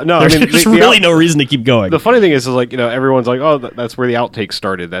stop Yeah, there. no, I mean, there's the really no reason to keep going. The funny thing is like, everyone's like, oh, that's where the outtakes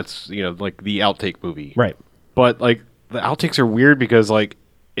started. That's, like the outtake movie. Right. But like the outtakes are weird because like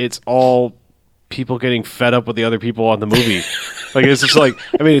it's all people getting fed up with the other people on the movie. Like it's just like,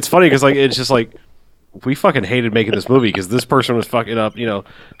 I mean, it's funny because like it's just like we fucking hated making this movie because this person was fucking up.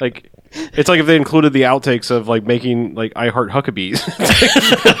 Like it's like if they included the outtakes of like making like I Heart Huckabees.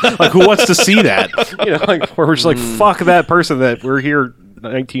 Like who wants to see that? Like where we're just like fuck that person that we're here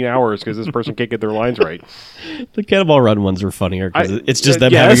 19 hours because this person can't get their lines right. The Cannonball Run ones are funnier because it's just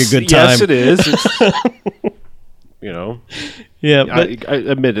them having a good time. Yes, it is. It's, Yeah, but I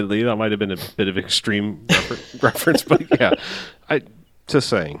admittedly, that might have been a bit of extreme reference, but yeah, just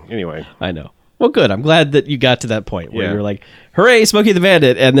saying. Anyway, I know. Well, good. I'm glad that you got to that point where Yeah. you're like, hooray, Smokey the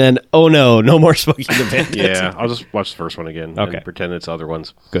Bandit, and then, oh no more Smokey the Bandit. yeah, I'll just watch the first one again Okay. and pretend it's other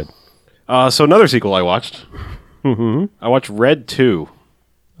ones. Good. So another sequel I watched. I watched Red 2.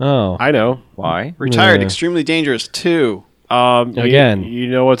 Oh. I know. Why? Retired, Extremely Dangerous 2. Again. You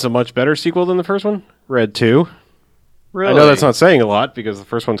know what's a much better sequel than the first one? Red 2. Really? I know that's not saying a lot because the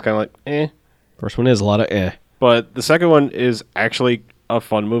first one's kind of like, eh. First one is a lot of eh. But the second one is actually a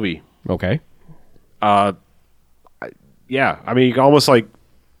fun movie. Okay. Yeah, I mean, you can almost like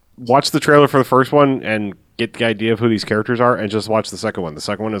watch the trailer for the first one and get the idea of who these characters are, and just watch the second one. The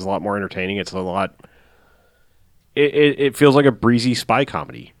second one is a lot more entertaining. It's a lot. It feels like a breezy spy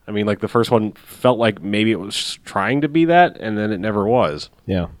comedy. I mean, like the first one felt like maybe it was trying to be that, and then it never was.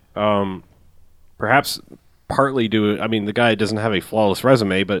 Yeah. Perhaps partly due. I mean, the guy doesn't have a flawless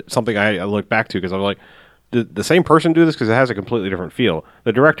resume, but it's something I look back to because I'm like, did the same person do this? Because it has a completely different feel.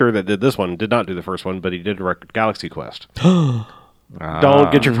 The director that did this one did not do the first one, but he did direct Galaxy Quest.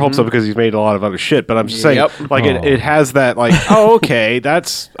 Don't get your hopes up because he's made a lot of other shit. But I'm just saying, like it has that like, oh, okay,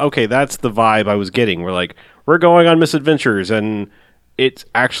 that's the vibe I was getting. We're going on misadventures, and it's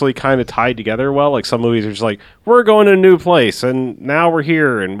actually kind of tied together well. Like some movies are just like, we're going to a new place, and now we're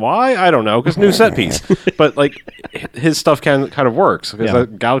here, and why? I don't know, because new set piece. But like his stuff kind of works because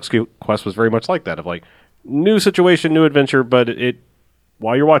Galaxy Quest was very much like that of like new situation, new adventure. But it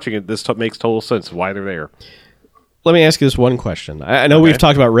while you're watching it, this makes total sense why they're there. Let me ask you this one question. I know we've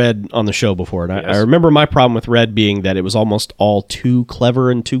talked about Red on the show before, and I remember my problem with Red being that it was almost all too clever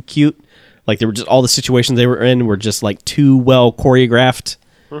and too cute. Like, they were just, all the situations they were in were just, like, too well choreographed.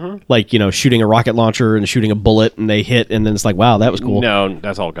 Like, shooting a rocket launcher and shooting a bullet, and they hit, and then it's like, wow, that was cool. No,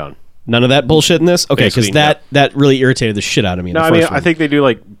 that's all gone. None of that bullshit in this? Okay, because that really irritated the shit out of me in the first one. I think they do,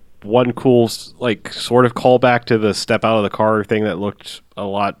 like, one cool, like, sort of callback to the step out of the car thing that looked a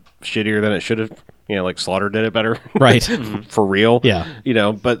lot shittier than it should have. Like Slaughter did it better. Right. For real. Yeah.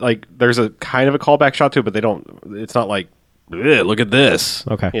 But, like, there's a kind of a callback shot to it, but they don't, it's not like, look at this.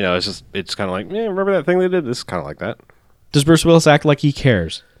 Okay. It's kind of like, remember that thing they did? This is kind of like that. Does Bruce Willis act like he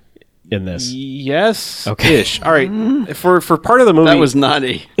cares in this? Yes. Okay. Ish. All right. For part of the movie, That was not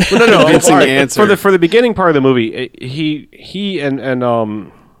a no. convincing All right, answer. For the beginning part of the movie, he and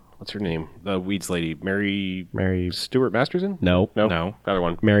what's her name? The Weeds lady, Mary Stuart Masterson. No. The other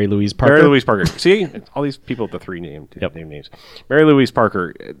one. Mary Louise Parker. Mary Louise Parker. See, all these people with the three name names. Mary Louise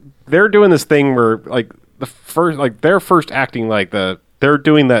Parker. They're doing this thing where like they're first acting like they're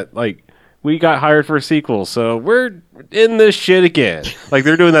doing that like we got hired for a sequel, so we're in this shit again. Like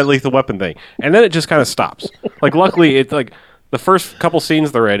they're doing that Lethal Weapon thing, and then it just kind of stops. Like luckily, it's like the first couple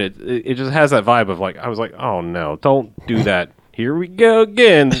scenes they're in, it just has that vibe of like I was like, oh no, don't do that. Here we go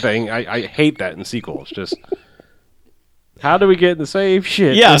again thing. I hate that in sequels. Just how do we get in the same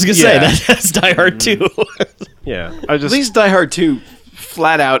shit? Yeah, I was gonna say that's Die Hard 2. Yeah, At least Die Hard 2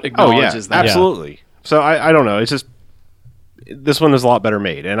 flat out acknowledges that. Absolutely. So I don't know. It's just this one is a lot better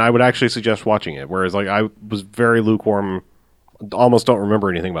made, and I would actually suggest watching it. Whereas like I was very lukewarm, almost don't remember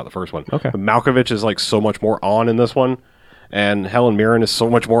anything about the first one. Okay. But Malkovich is like so much more on in this one, and Helen Mirren is so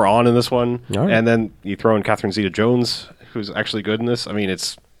much more on in this one. All right. And then you throw in Catherine Zeta-Jones, who's actually good in this. I mean,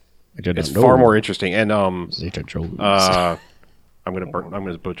 it's not far more interesting. And Zeta-Jones. I'm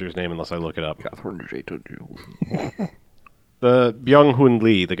gonna butcher his name unless I look it up. Catherine Zeta-Jones. The Byung-Hun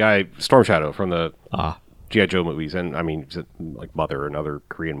Lee, the guy Storm Shadow from the G.I. Joe movies, and I mean, like Mother and other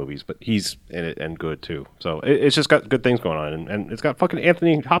Korean movies, but he's in it and good too. So it's just got good things going on, and it's got fucking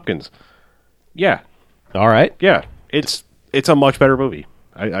Anthony Hopkins. Yeah, All right. yeah, it's a much better movie.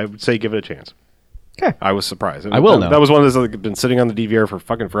 I would say give it a chance. Okay. I was surprised. I will now. That was one of those that had been sitting on the DVR for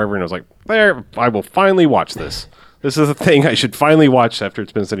fucking forever, and I was like, there, I will finally watch this. This is a thing I should finally watch after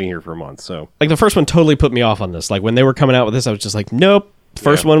it's been sitting here for a month. So Like the first one totally put me off on this. Like when they were coming out with this, I was just like, nope.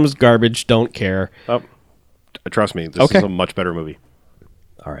 First one was garbage. Don't care. trust me, this is a much better movie.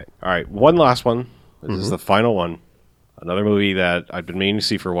 All right. All right, one last one. This is the final one. Another movie that I've been meaning to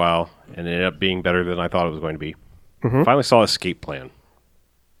see for a while, and it ended up being better than I thought it was going to be. Finally saw Escape Plan.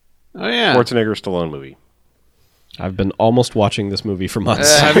 Oh, yeah. Schwarzenegger Stallone movie. I've been almost watching this movie for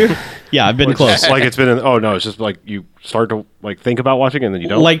months. Have you? Yeah, I've been close. Like it's been it's just like you start to like think about watching it and then you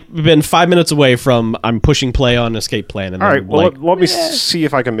don't. Like been 5 minutes away from I'm pushing play on Escape Plan. And all right, then, well like, let me see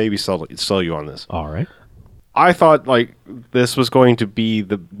if I can maybe sell you on this. all right. I thought like this was going to be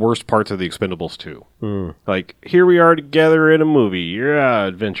the worst parts of the Expendables 2. Like here we are together in a movie, yeah,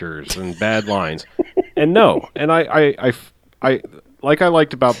 adventures and bad lines, and no, and I like I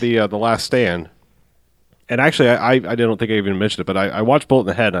liked about the Last Stand, and actually I don't think I even mentioned it, but I watched Bullet in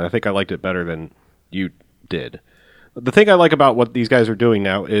the Head and I think I liked it better than you did. The thing I like about what these guys are doing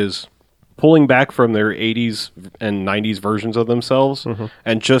now is pulling back from their 80s and 90s versions of themselves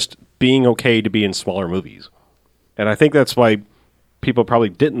and just being okay to be in smaller movies. And I think that's why people probably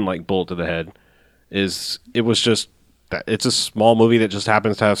didn't like Bullet to the Head, is it was just that it's a small movie that just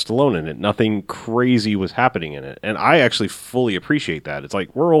happens to have Stallone in it. Nothing crazy was happening in it. And I actually fully appreciate that. It's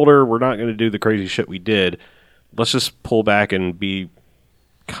like, we're older, we're not going to do the crazy shit we did. Let's just pull back and be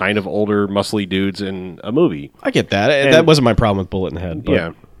kind of older, muscly dudes in a movie. I get that. That wasn't my problem with Bullet in the Head. But.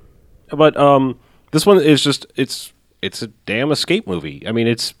 Yeah. But this one is just, it's a damn escape movie. I mean,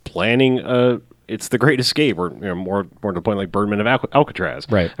 it's planning it's the Great Escape, or more to the point, like Birdman of Alcatraz.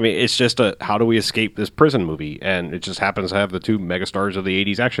 Right. I mean, it's just a how do we escape this prison movie, and it just happens to have the two megastars of the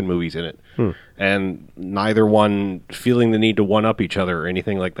 '80s action movies in it, and neither one feeling the need to one up each other or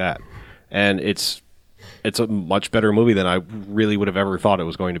anything like that. And it's a much better movie than I really would have ever thought it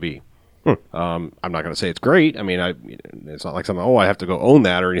was going to be. I'm not going to say it's great. I mean, it's not like something. I have to go own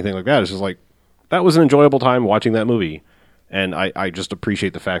that or anything like that. It's just like that was an enjoyable time watching that movie. And I just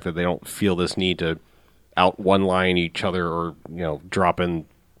appreciate the fact that they don't feel this need to out one-line each other or, drop in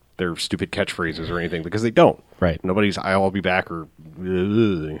their stupid catchphrases or anything, because they don't. Right. Nobody's I'll be back or... They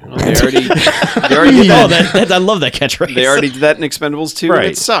already did that. I love that catchphrase. They already did that in Expendables 2, and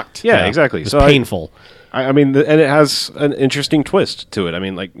it sucked. Yeah, exactly. It's painful. I mean, and it has an interesting twist to it. I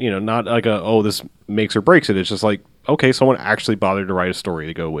mean, like, not like this makes or breaks it. It's just like, okay, someone actually bothered to write a story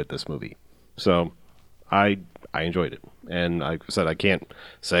to go with this movie. So I enjoyed it. And like I said, I can't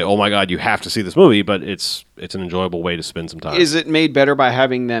say, oh my God, you have to see this movie, but it's an enjoyable way to spend some time. Is it made better by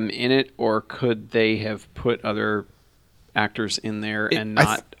having them in it, or could they have put other actors in there and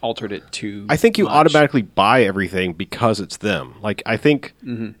not altered it too I think you much? automatically buy everything because it's them. Like, I think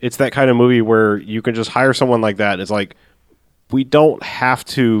it's that kind of movie where you can just hire someone like that. And it's like, we don't have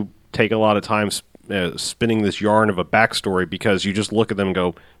to take a lot of time spinning this yarn of a backstory, because you just look at them and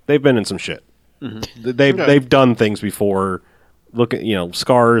go, they've been in some shit. They've done things before. Look at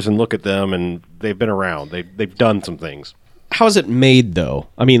scars and look at them, and they've been around. They've done some things. How is it made though?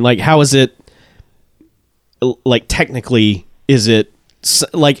 I mean, like, how is it? Like, technically, is it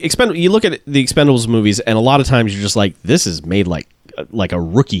like you look at the Expendables movies, and a lot of times you're just like, this is made like a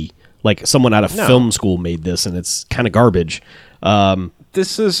rookie, like someone out of film school made this, and it's kind of garbage.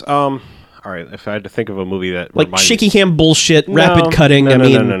 This is all right. If I had to think of a movie that Like reminded shaky me- cam bullshit, rapid No, cutting. No, I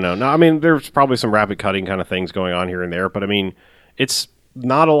no, mean, no. I mean, there's probably some rapid cutting kind of things going on here and there, but I mean, it's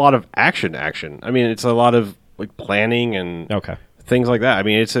not a lot of action. I mean, it's a lot of like planning and Okay. things like that. I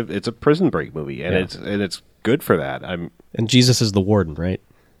mean, it's a prison break movie, and Yeah. it's good for that. And Jesus is the warden, right?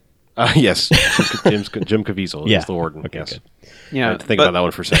 Yes, Jim Caviezel Yeah. is the warden. Okay, yes, good. I Yeah, had to think but about that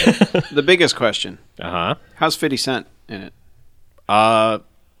one for a second. the biggest question: Uh how's 50 Cent in it? huh.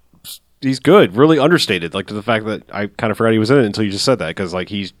 He's good, really understated. Like to the fact that I kind of forgot he was in it until you just said that, because like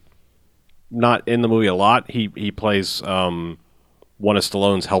he's not in the movie a lot. He plays one of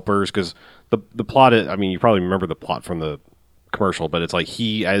Stallone's helpers, because the plot is, I mean, you probably remember the plot from the commercial, but it's like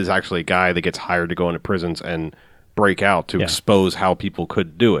he is actually a guy that gets hired to go into prisons and break out to expose how people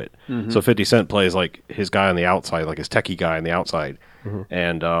could do it. So 50 Cent plays like his guy on the outside, like his techie guy on the outside.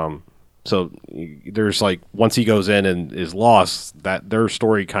 And so there's like, once he goes in and is lost, that their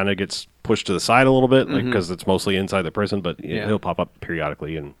story kind of gets pushed to the side a little bit, like, because it's mostly inside the prison, but he'll pop up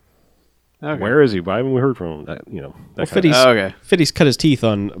periodically. And Okay. where is he? Why haven't we heard from him? That, that Well, kind of- Fiddy's, Okay. Fiddy's cut his teeth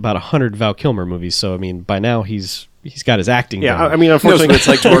on about 100 Val Kilmer movies, so I mean, by now he's got his acting yeah, down. I mean, Knows unfortunately, what it's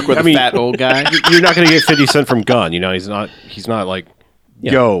like to work with I a mean, fat old guy. you're not going to get 50 Cent from Gunn. He's not like,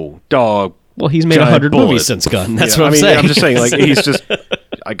 yo, dog. well, he's made giant 100 bullet. movies since Gunn. That's Yeah, what I'm I mean, saying. I'm just saying, like, he's just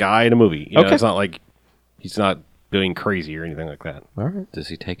a guy in a movie. Okay. It's not like he's not doing crazy or anything like that. All right. Does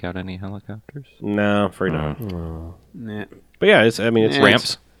he take out any helicopters? No, afraid not. Nah. But yeah, it's Yeah.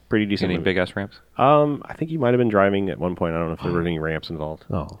 Ramps? pretty decent. Any movie. big ass ramps? I think he might have been driving at one point. I don't know if there were any ramps involved.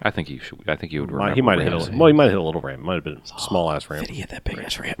 Oh, I think you should. I think you would remember. He might have hit ramps. a well. He might have hit a little ramp. Might have been a small ass ramp. he hit that big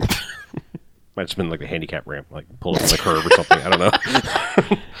ass ramp. Might have just been like a handicap ramp, like pull it on the curb or something. I don't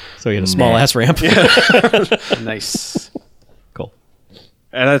know. So he had a small ass ramp. Nice. Cool.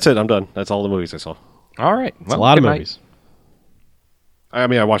 And that's it. I'm done. That's all the movies I saw. All right. It's a lot of good night. movies. I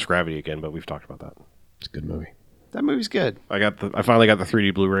mean, I watched Gravity again, but we've talked about that. It's a good movie. That movie's good. I finally got the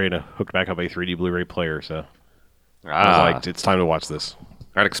 3D Blu-ray and I hooked back up a 3D Blu-ray player. So I Ah, was like, it's time to watch this.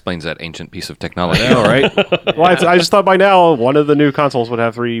 that explains that ancient piece of technology. All right. Well, I just thought by now one of the new consoles would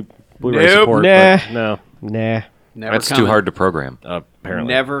have 3D Blu-ray Nope. support. Nah. But no, Nah. Never That's coming. too hard to program.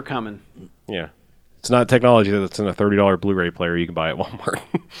 apparently. Never coming. Yeah. It's not technology that's in a $30 Blu-ray player you can buy at Walmart.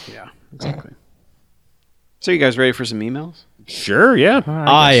 Yeah, exactly. So you guys ready for some emails? Sure. Yeah.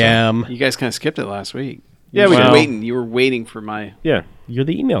 I am. You guys kind of skipped it last week. Yeah, you we were did. waiting. You were waiting for my Yeah. You're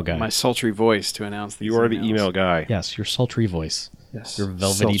the email guy. sultry voice to announce these. You are the emails. email guy. Yes, your sultry voice. Yes, Your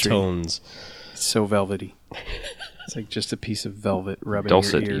velvety sultry. tones. It's so velvety. It's like just a piece of velvet rubbing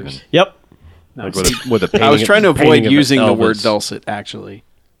Dulcet, your ears. even. Yep. No, Like see, with a painting, I was trying to painting avoid of using the word Elvis. dulcet. Actually,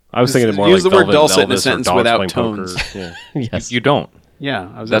 I was thinking it more Use like the word Velvet dulcet in a Elvis or sentence Dogs without Playing tones. Poker. Yeah. Yes. You don't. yeah,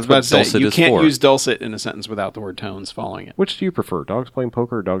 I was That's about what to say dulcet you is can't for. use dulcet in a sentence without the word tones following it. Which do you prefer, dogs playing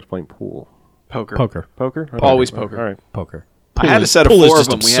poker or dogs playing pool? Poker. Poker. Poker? Okay. Always poker. All right. Poker. I had a set of Pool is 4 of just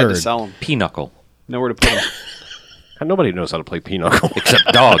them. We had to absurd. sell them. Pinochle. Nowhere to put them. Nobody knows how to play pinochle. Except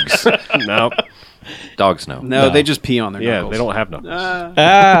dogs. No. Dogs know. No, they just pee on their Yeah, knuckles. they don't have knuckles.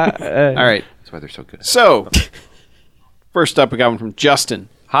 All right. That's why they're so good. So, first up, we got one from Justin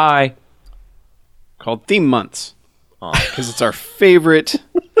Hi. called Theme Months because it's our favorite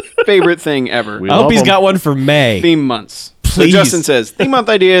thing ever. We I hope love he's them. got one for May. Theme months. So Please. Justin says theme month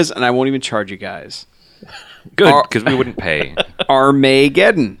ideas, and I won't even charge you guys. Good, because we wouldn't pay.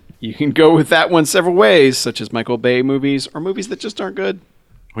 Armageddon. You can go with that one several ways, such as Michael Bay movies or movies that just aren't good.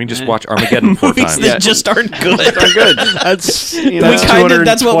 We can just watch Armageddon 4 Movies times. that just aren't good. Aren't good. That's, You know, We kinda-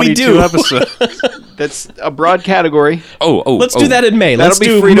 that's what we do. Episodes. that's a broad category. Let's do that in May. Let's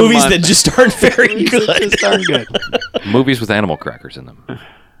That'll be do Freedom movies Month. that just aren't very Movies that good. just aren't good. Movies with animal crackers in them.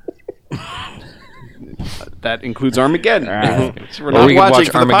 That includes Armageddon. So we're Or not we can watching watch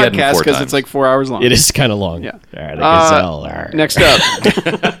for the Armageddon podcast 4 because times. it's like 4 hours long. It is kind of long. Yeah. Alright, a gazelle. Alright.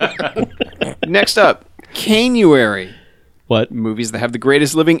 Next up, Canuary. What? Movies that have the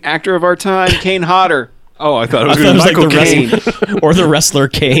greatest living actor of our time, Kane Hodder. Oh, I thought it I was thought going it was to like Michael the Caine. wrestler, or the wrestler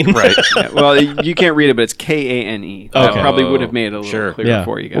Kane. Right. Yeah, well, you can't read it, but it's Kane. That Okay. probably would have made it a little Sure. clearer Yeah.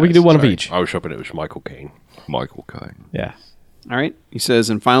 for you guys. Well, we can do one of Sorry. each. I was hoping it was Michael Caine. Michael Caine. Yeah. All right. He says,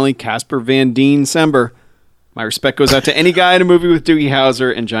 and finally, Casper Van Dien Sember. My respect goes out to any guy in a movie with Doogie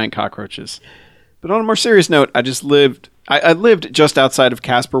Howser and giant cockroaches. But on a more serious note, I lived just outside of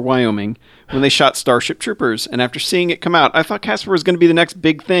Casper, Wyoming, when they shot Starship Troopers, and after seeing it come out, I thought Casper was going to be the next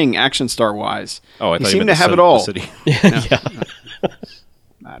big thing, action star wise. Oh, I he thought seemed meant to have the it all. city.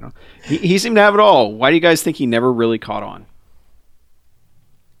 I don't. He seemed to have it all. Why do you guys think he never really caught on?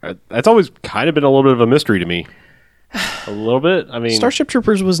 That's always kind of been a little bit of a mystery to me. A little bit. I mean, Starship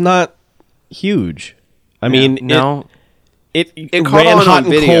Troopers was not huge. I mean, No. it caught ran on hot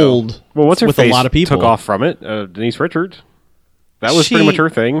and video. cold. Well, what's her with face a lot of people took off from it? Denise Richards. That was pretty She- much her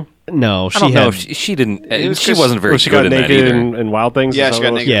thing. No, I don't know had if she didn't. was She 'cause- wasn't very Well, she good got in that naked either. in Wild Things. Yeah, is she that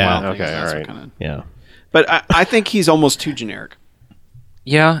got what it naked. was? Yeah. Wild Things, Okay, that's all what right. kinda- yeah. But I think he's almost too generic.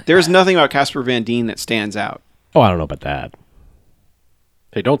 Yeah, There's nothing about Casper Van Dien that stands out. Oh, I don't know about that.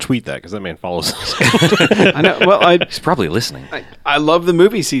 Hey, don't tweet that because that man follows us. I know. Well, he's probably listening. I love the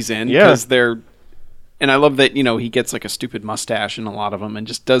movies he's in Yeah. because and I love that he gets like a stupid mustache in a lot of them and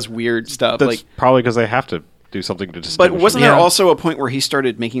just does weird stuff. That's like, probably because they have to do something to but distinguish wasn't him. there Yeah. also a point where he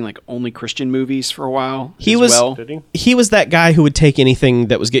started making like only Christian movies for a while? He as was well? Did he? he was that guy who would take anything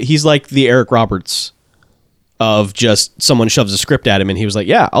that was good. He's like the Eric Roberts of just someone shoves a script at him and he was like,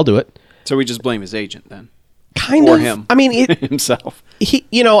 "Yeah, I'll do it." So we just blame his agent then, Kind or of. him. I mean, it, himself.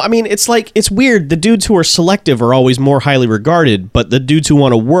 it's like it's weird. The dudes who are selective are always more highly regarded, but the dudes who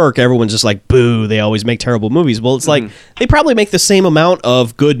want to work, everyone's just like, boo, they always make terrible movies. Well, it's like they probably make the same amount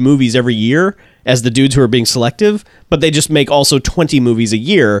of good movies every year as the dudes who are being selective, but they just make also 20 movies a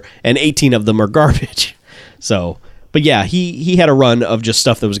year and 18 of them are garbage. So, but yeah, he had a run of just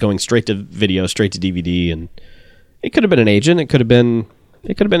stuff that was going straight to video, straight to DVD, and it could have been an agent, it could have been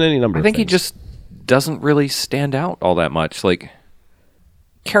any number I of think he things. just doesn't really stand out all that much. Like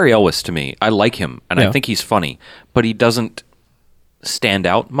Cary Elwes to me, I like him and Yeah. I think he's funny, but he doesn't stand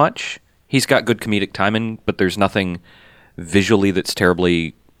out much. He's got good comedic timing, but there's nothing visually that's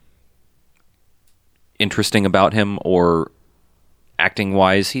terribly interesting about him or acting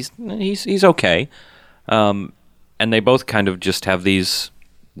wise. He's okay. And they both kind of just have these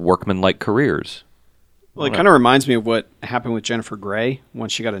workman-like careers. Well, it kind of reminds me of what happened with Jennifer Grey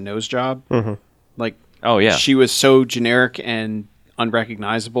once she got a nose job. Mm-hmm. Like, Oh, yeah. she was so generic and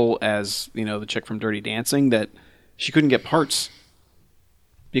unrecognizable as the chick from Dirty Dancing that she couldn't get parts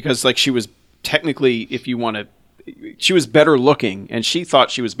because, like, she was technically, if you want to, she was better looking, and she thought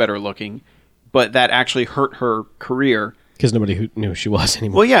she was better looking, but that actually hurt her career. because nobody who knew who she was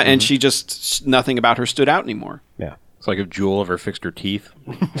anymore. Well, yeah, and she just nothing about her stood out anymore. Yeah. It's like if Jewel ever fixed her teeth.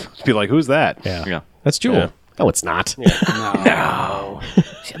 Be like, who's that? Yeah. Yeah. That's Jewel. Yeah. No, it's not.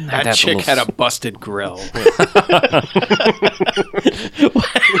 That chick had a busted grill.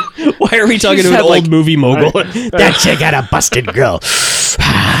 Why are we talking to an had, old like- movie mogul? That chick had a busted grill.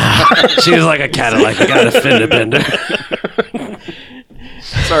 She was like a Cadillac. I got a fender bender.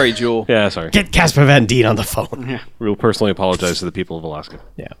 Sorry, Jewel. Yeah, sorry. Get Casper Van Dien on the phone. We will personally apologize to the people of Alaska.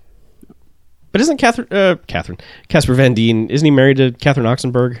 Yeah. But isn't Casper Van Dien, isn't he married to Catherine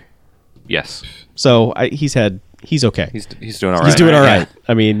Oxenberg? Yes. So he's okay. He's doing all right. He's doing all right.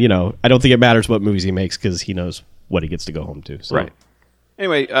 I mean, I don't think it matters what movies he makes because he knows what he gets to go home to. So. Right.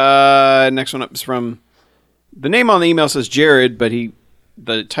 Anyway, next one up is from the name on the email says Jared, but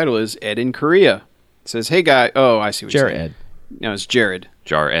the title is Ed in Korea. It says, "Hey guy." Oh, I see what you're saying. Jared. No, it's Jared.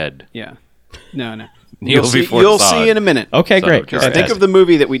 Jar Ed. Yeah. No. Kneel You'll before you'll Sod. see in a minute. Okay, Son great. of Jared. Think Fantastic. of the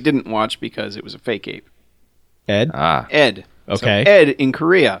movie that we didn't watch because it was a fake ape. Ed. Ah. Ed. Okay. So Ed in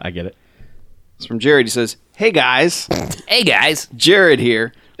Korea. I get it. It's from Jared. He says, "Hey guys, Hey, guys. Jared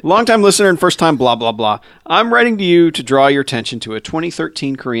here. Longtime listener and first time blah blah blah. I'm writing to you to draw your attention to a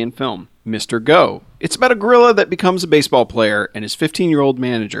 2013 Korean film, Mr. Go. It's about a gorilla that becomes a baseball player and his 15-year-old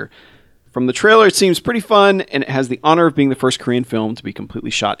manager. From the trailer, it seems pretty fun, and it has the honor of being the first Korean film to be completely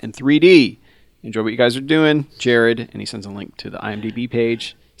shot in 3D. Enjoy what you guys are doing, Jared." And he sends a link to the IMDb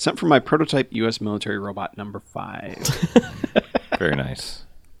page. Sent from my prototype U.S. military robot number 5. Very nice.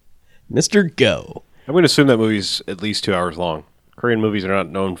 Mr. Go. I'm going to assume that movie's at least 2 hours long. Korean movies are not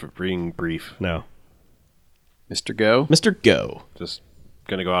known for being brief. No. Mr. Go? Mr. Go. Just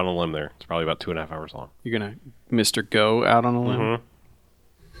going to go out on a limb there. It's probably about 2.5 hours long. You're going to Mr. Go out on a limb?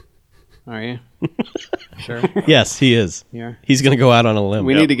 Are you? Sure. Yes, he is. Yeah. He's going to go out on a limb.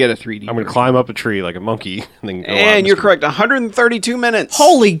 We need to get a 3D. I'm going to climb up a tree like a monkey and then go out And you're Mr. correct. 132 minutes.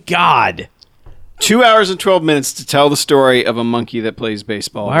 Holy God. 2 hours and 12 minutes to tell the story of a monkey that plays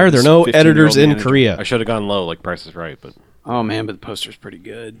baseball. Why are there with no his 15-year-old editors in manager. I Korea? should have gone low like Price is Right, but Oh, man, but the poster's pretty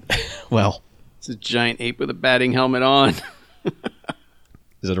good. Well, It's a giant ape with a batting helmet on.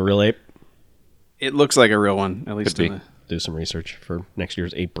 is it a real ape? It looks like a real one, at least Could in be. the... Do some research for next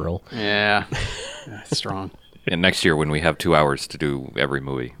year's April. Yeah. It's strong. And next year when we have 2 hours to do every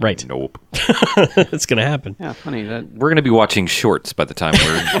movie. Right. Nope. It's going to happen. Yeah, funny. That We're going to be watching shorts by the time next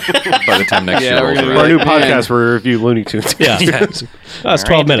Yeah, year we're rolls gonna be our around. new Man. podcast where we review Looney Tunes. Yeah. Yeah. That's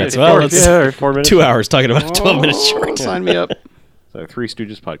 12 minutes. Well, Four- that's yeah, 4 minutes. 2 hours talking about a 12-minute short. Sign me up. So Three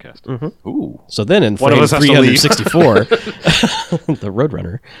Stooges podcast. Ooh. So then in One of frame us has to leave. 364, the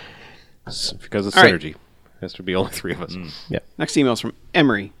Roadrunner. It's because of All right. synergy. Has to be only 3 of us. Next email is from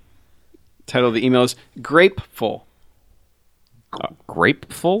Emery. Title of the email is Grapeful.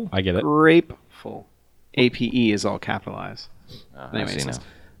 Grapeful? I get it. Grapeful. APE is all capitalized. I Anyway, see it now. says,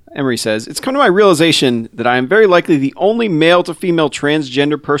 Emery says, it's come to my realization that I am very likely the only male to female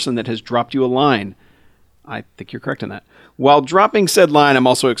transgender person that has dropped you a line. I think you're correct on that. While dropping said line, I'm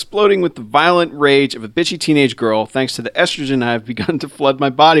also exploding with the violent rage of a bitchy teenage girl thanks to the estrogen I have begun to flood my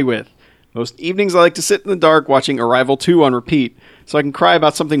body with. Most evenings I like to sit in the dark watching Arrival 2 on repeat so I can cry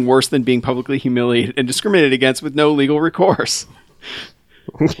about something worse than being publicly humiliated and discriminated against with no legal recourse.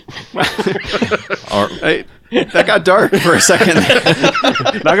 That got dark for a second.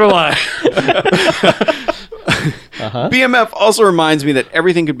 Not gonna lie. BMF also reminds me that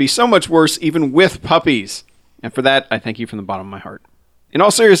everything could be so much worse even with puppies. And for that, I thank you from the bottom of my heart. In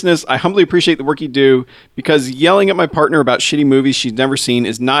all seriousness, I humbly appreciate the work you do because yelling at my partner about shitty movies she's never seen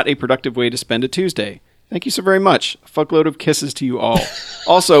is not a productive way to spend a Tuesday. Thank you so very much. A fuckload of kisses to you all.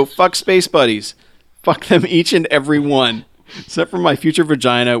 Also, fuck Space Buddies. Fuck them each and every one. Except for my future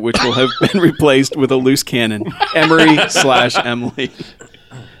vagina, which will have been replaced with a loose cannon. Emery/Emily.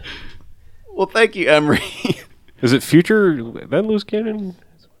 Well, thank you, Emery. Is it future then loose cannon?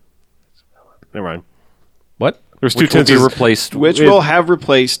 Never mind. What? There's two Which will be tenses. replaced. Which will have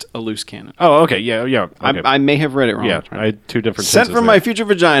replaced a loose cannon. Oh, okay. Yeah. Okay. I may have read it wrong. yeah, I had two different Sent tenses from there. my future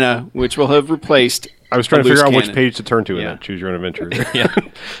vagina, which will have replaced. I was trying a to figure loose out which cannon. page to turn to in Yeah. that Choose Your Own Adventure.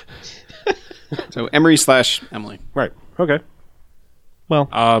 So Emery/Emily. Right. Okay. Well,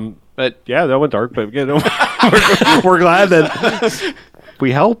 But Yeah, that went dark, but you know, we're glad that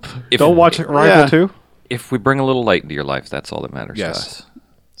we help. If- Don't watch Arrival Yeah. 2. If we bring a little light into your life, that's all that matters Yes. to us.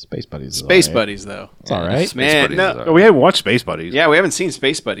 Space Buddies. is Space all right. Buddies, though. It's all right. Space Man, Buddies no. is all Oh, right. we haven't watched Space Buddies. Yeah, we haven't seen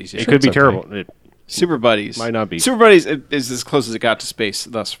Space Buddies yet. It could be it's okay. terrible. It, Super Buddies Might not be. Super Buddies is as close as it got to space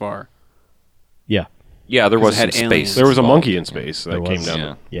thus far. Yeah. Yeah, there was it some had space. aliens. there was a involved. monkey in space that There came was. down.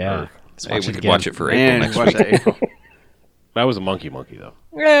 Yeah. Yeah. Let's Hey, watch we it could again. watch it for April Man, next watch week. that. That was a monkey though.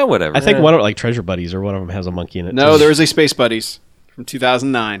 Yeah, whatever. I think one of like Treasure Buddies or one of them has a monkey in it. No, too. there is a Space Buddies from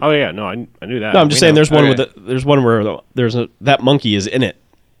 2009. Oh yeah, no, I knew that. No, I'm just We saying know. there's one Okay. with there's one where there's a that monkey is in it.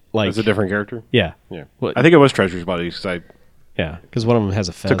 Like It's a different character. yeah. Yeah, What- I think it was Treasure's Buddies because I Yeah, because one of them has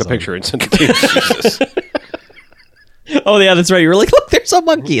a fez took a on. picture and sent it to you. Jesus. Oh yeah, that's right. You're like, look, there's a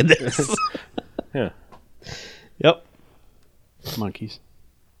monkey in this. Yeah. Yep. Monkeys.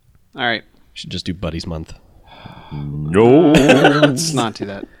 All right. Should just do Buddies Month. no. Let's not do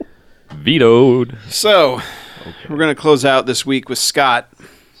that. Vetoed. So, we're going to close out this week with Scott.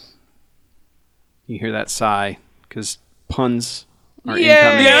 You hear that sigh because puns are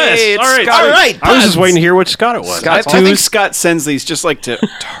incoming. Yes. All right. All right. I was just waiting to hear which Scott it was. Scott I think Twos. Scott sends these just like to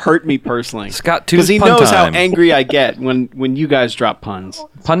hurt me personally. Scott Because 2's he pun knows how time. angry I get when you guys drop puns.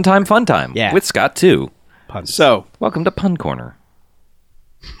 Pun time, fun time. Yeah. With Scott 2. Puns. So, Welcome to Pun Corner.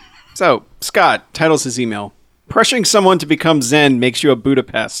 Scott titles his email, "Pressuring someone to become Zen makes you a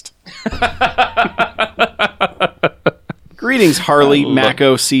Budapest." Greetings, Harley,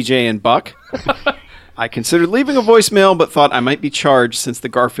 Mako, CJ, and Buck. I considered leaving a voicemail, but thought I might be charged since the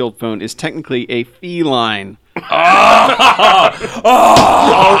Garfield phone is technically a feline.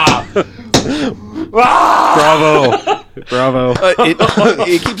 Bravo.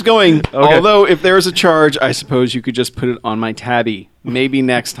 It keeps going. Although, if there is a charge, I suppose you could just put it on my tabby. Maybe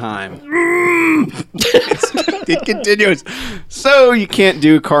next time. It continues. So you can't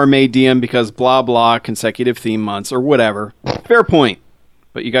do Car May DM because blah blah consecutive theme months or whatever. Fair point.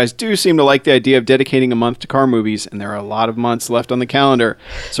 But you guys do seem to like the idea of dedicating a month to car movies, and there are a lot of months left on the calendar.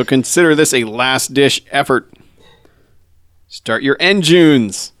 So consider this a last dish effort. Start your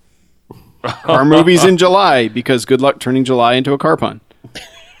engines. Car movies in July, because good luck turning July into a car pun.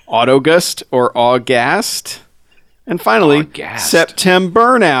 Autogust or August. And finally, August.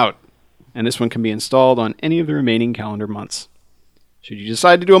 September Burnout. And this one can be installed on any of the remaining calendar months. Should you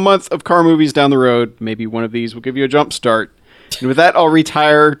decide to do a month of car movies down the road, maybe one of these will give you a jump start. And with that, I'll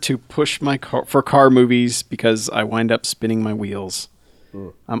retire to push my car movies because I wind up spinning my wheels.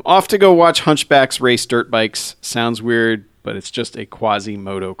 I'm off to go watch Hunchbacks race dirt bikes. Sounds weird, but it's just a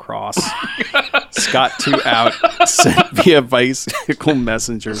quasi-motocross. Scott 2 out, sent via Bicycle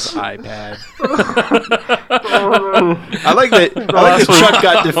Messenger's iPad. I like that Chuck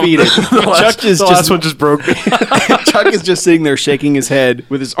got defeated. Chuck is The last one just broke me. Chuck is just sitting there shaking his head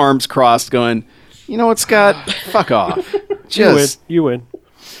with his arms crossed going, you know what, Scott? Fuck off. You win.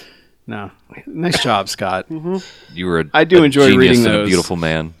 No. Nice job, Scott. You were I do enjoy genius reading and those. a beautiful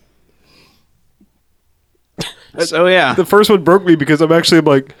man. So, yeah. The first one broke me because I'm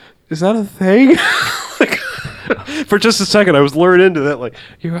like, is that a thing? Like, for just a second, I was lured into that. Like,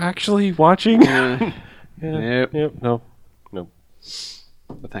 you're actually watching? Nope. Yep. No.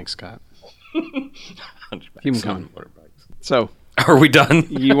 But thanks, Scott. Keep them coming. So, Are we done?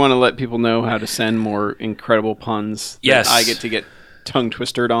 You want to let people know how to send more incredible puns Yes. that I get to get tongue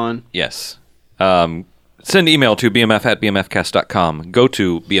twisted on? Yes. Send email to bmf@bmfcast.com. Go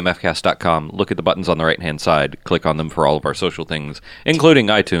to bmfcast.com. Look at the buttons on the right-hand side. Click on them for all of our social things, including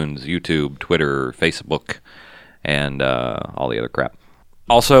iTunes, YouTube, Twitter, Facebook, and all the other crap.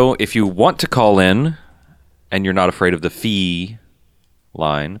 Also, if you want to call in and you're not afraid of the fee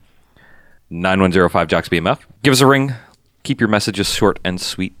line, 9105-JOCKS-BMF. Give us a ring. Keep your messages short and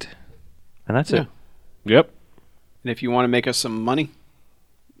sweet. And that's it. Yep. And if you want to make us some money,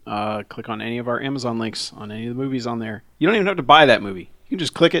 click on any of our Amazon links on any of the movies on there. You don't even have to buy that movie. You can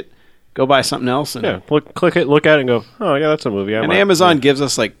just click it, go buy something else. And, Yeah. Click it, look at it, and go, oh, yeah, that's a movie. and Amazon gives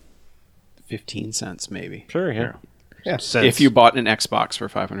us like 15 cents maybe. Sure, yeah. Yeah. Cents. If you bought an Xbox for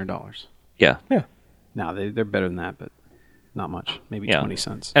 $500. Yeah. No, they're better than that, but not much. Maybe Yeah. 20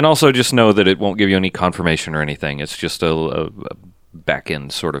 cents. And also just know that it won't give you any confirmation or anything. It's just a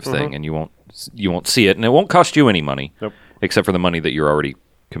back-end sort of thing, and you won't see it, and it won't cost you any money, Nope. except for the money that you're already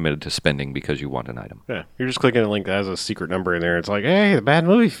committed to spending because you want an item. Yeah. You're just clicking a link that has a secret number in there. It's like, hey, the Bad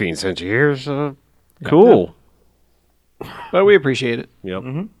Movie Fiend sent you here. So cool. But we appreciate it. Yep.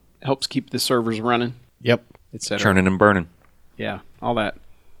 It helps keep the servers running, Yep. etc. Churning and burning. Yeah, all that.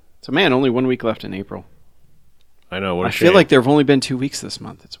 So, man, only 1 week left in April. I know. What a I shame. feel like there have only been 2 weeks this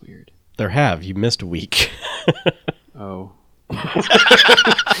month. It's weird. There have. You missed a week. Oh.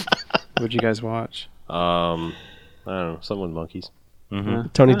 What'd you guys watch? I don't know. Something with monkeys.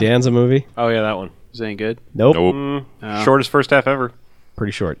 Tony Danza movie? Oh, yeah, that one. Was it any good? Nope. Nope. Shortest first half ever.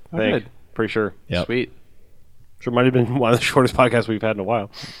 Pretty short. I think. good. Pretty sure. Yep. Sweet. Sure might have been one of the shortest podcasts we've had in a while.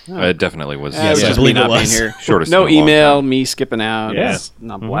 It definitely was. It was I just believe me it not being was. here. Shortest No in a long email, time. me skipping out, Yeah. just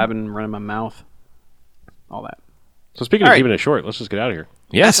not blabbing, running my mouth. All that. So speaking All of right. keeping it short, let's just get out of here.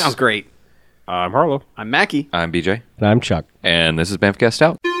 Yes. That sounds great. I'm Harlow. I'm Mackie. I'm BJ, And I'm Chuck. and this is Bamfcast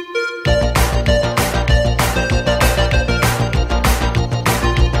out.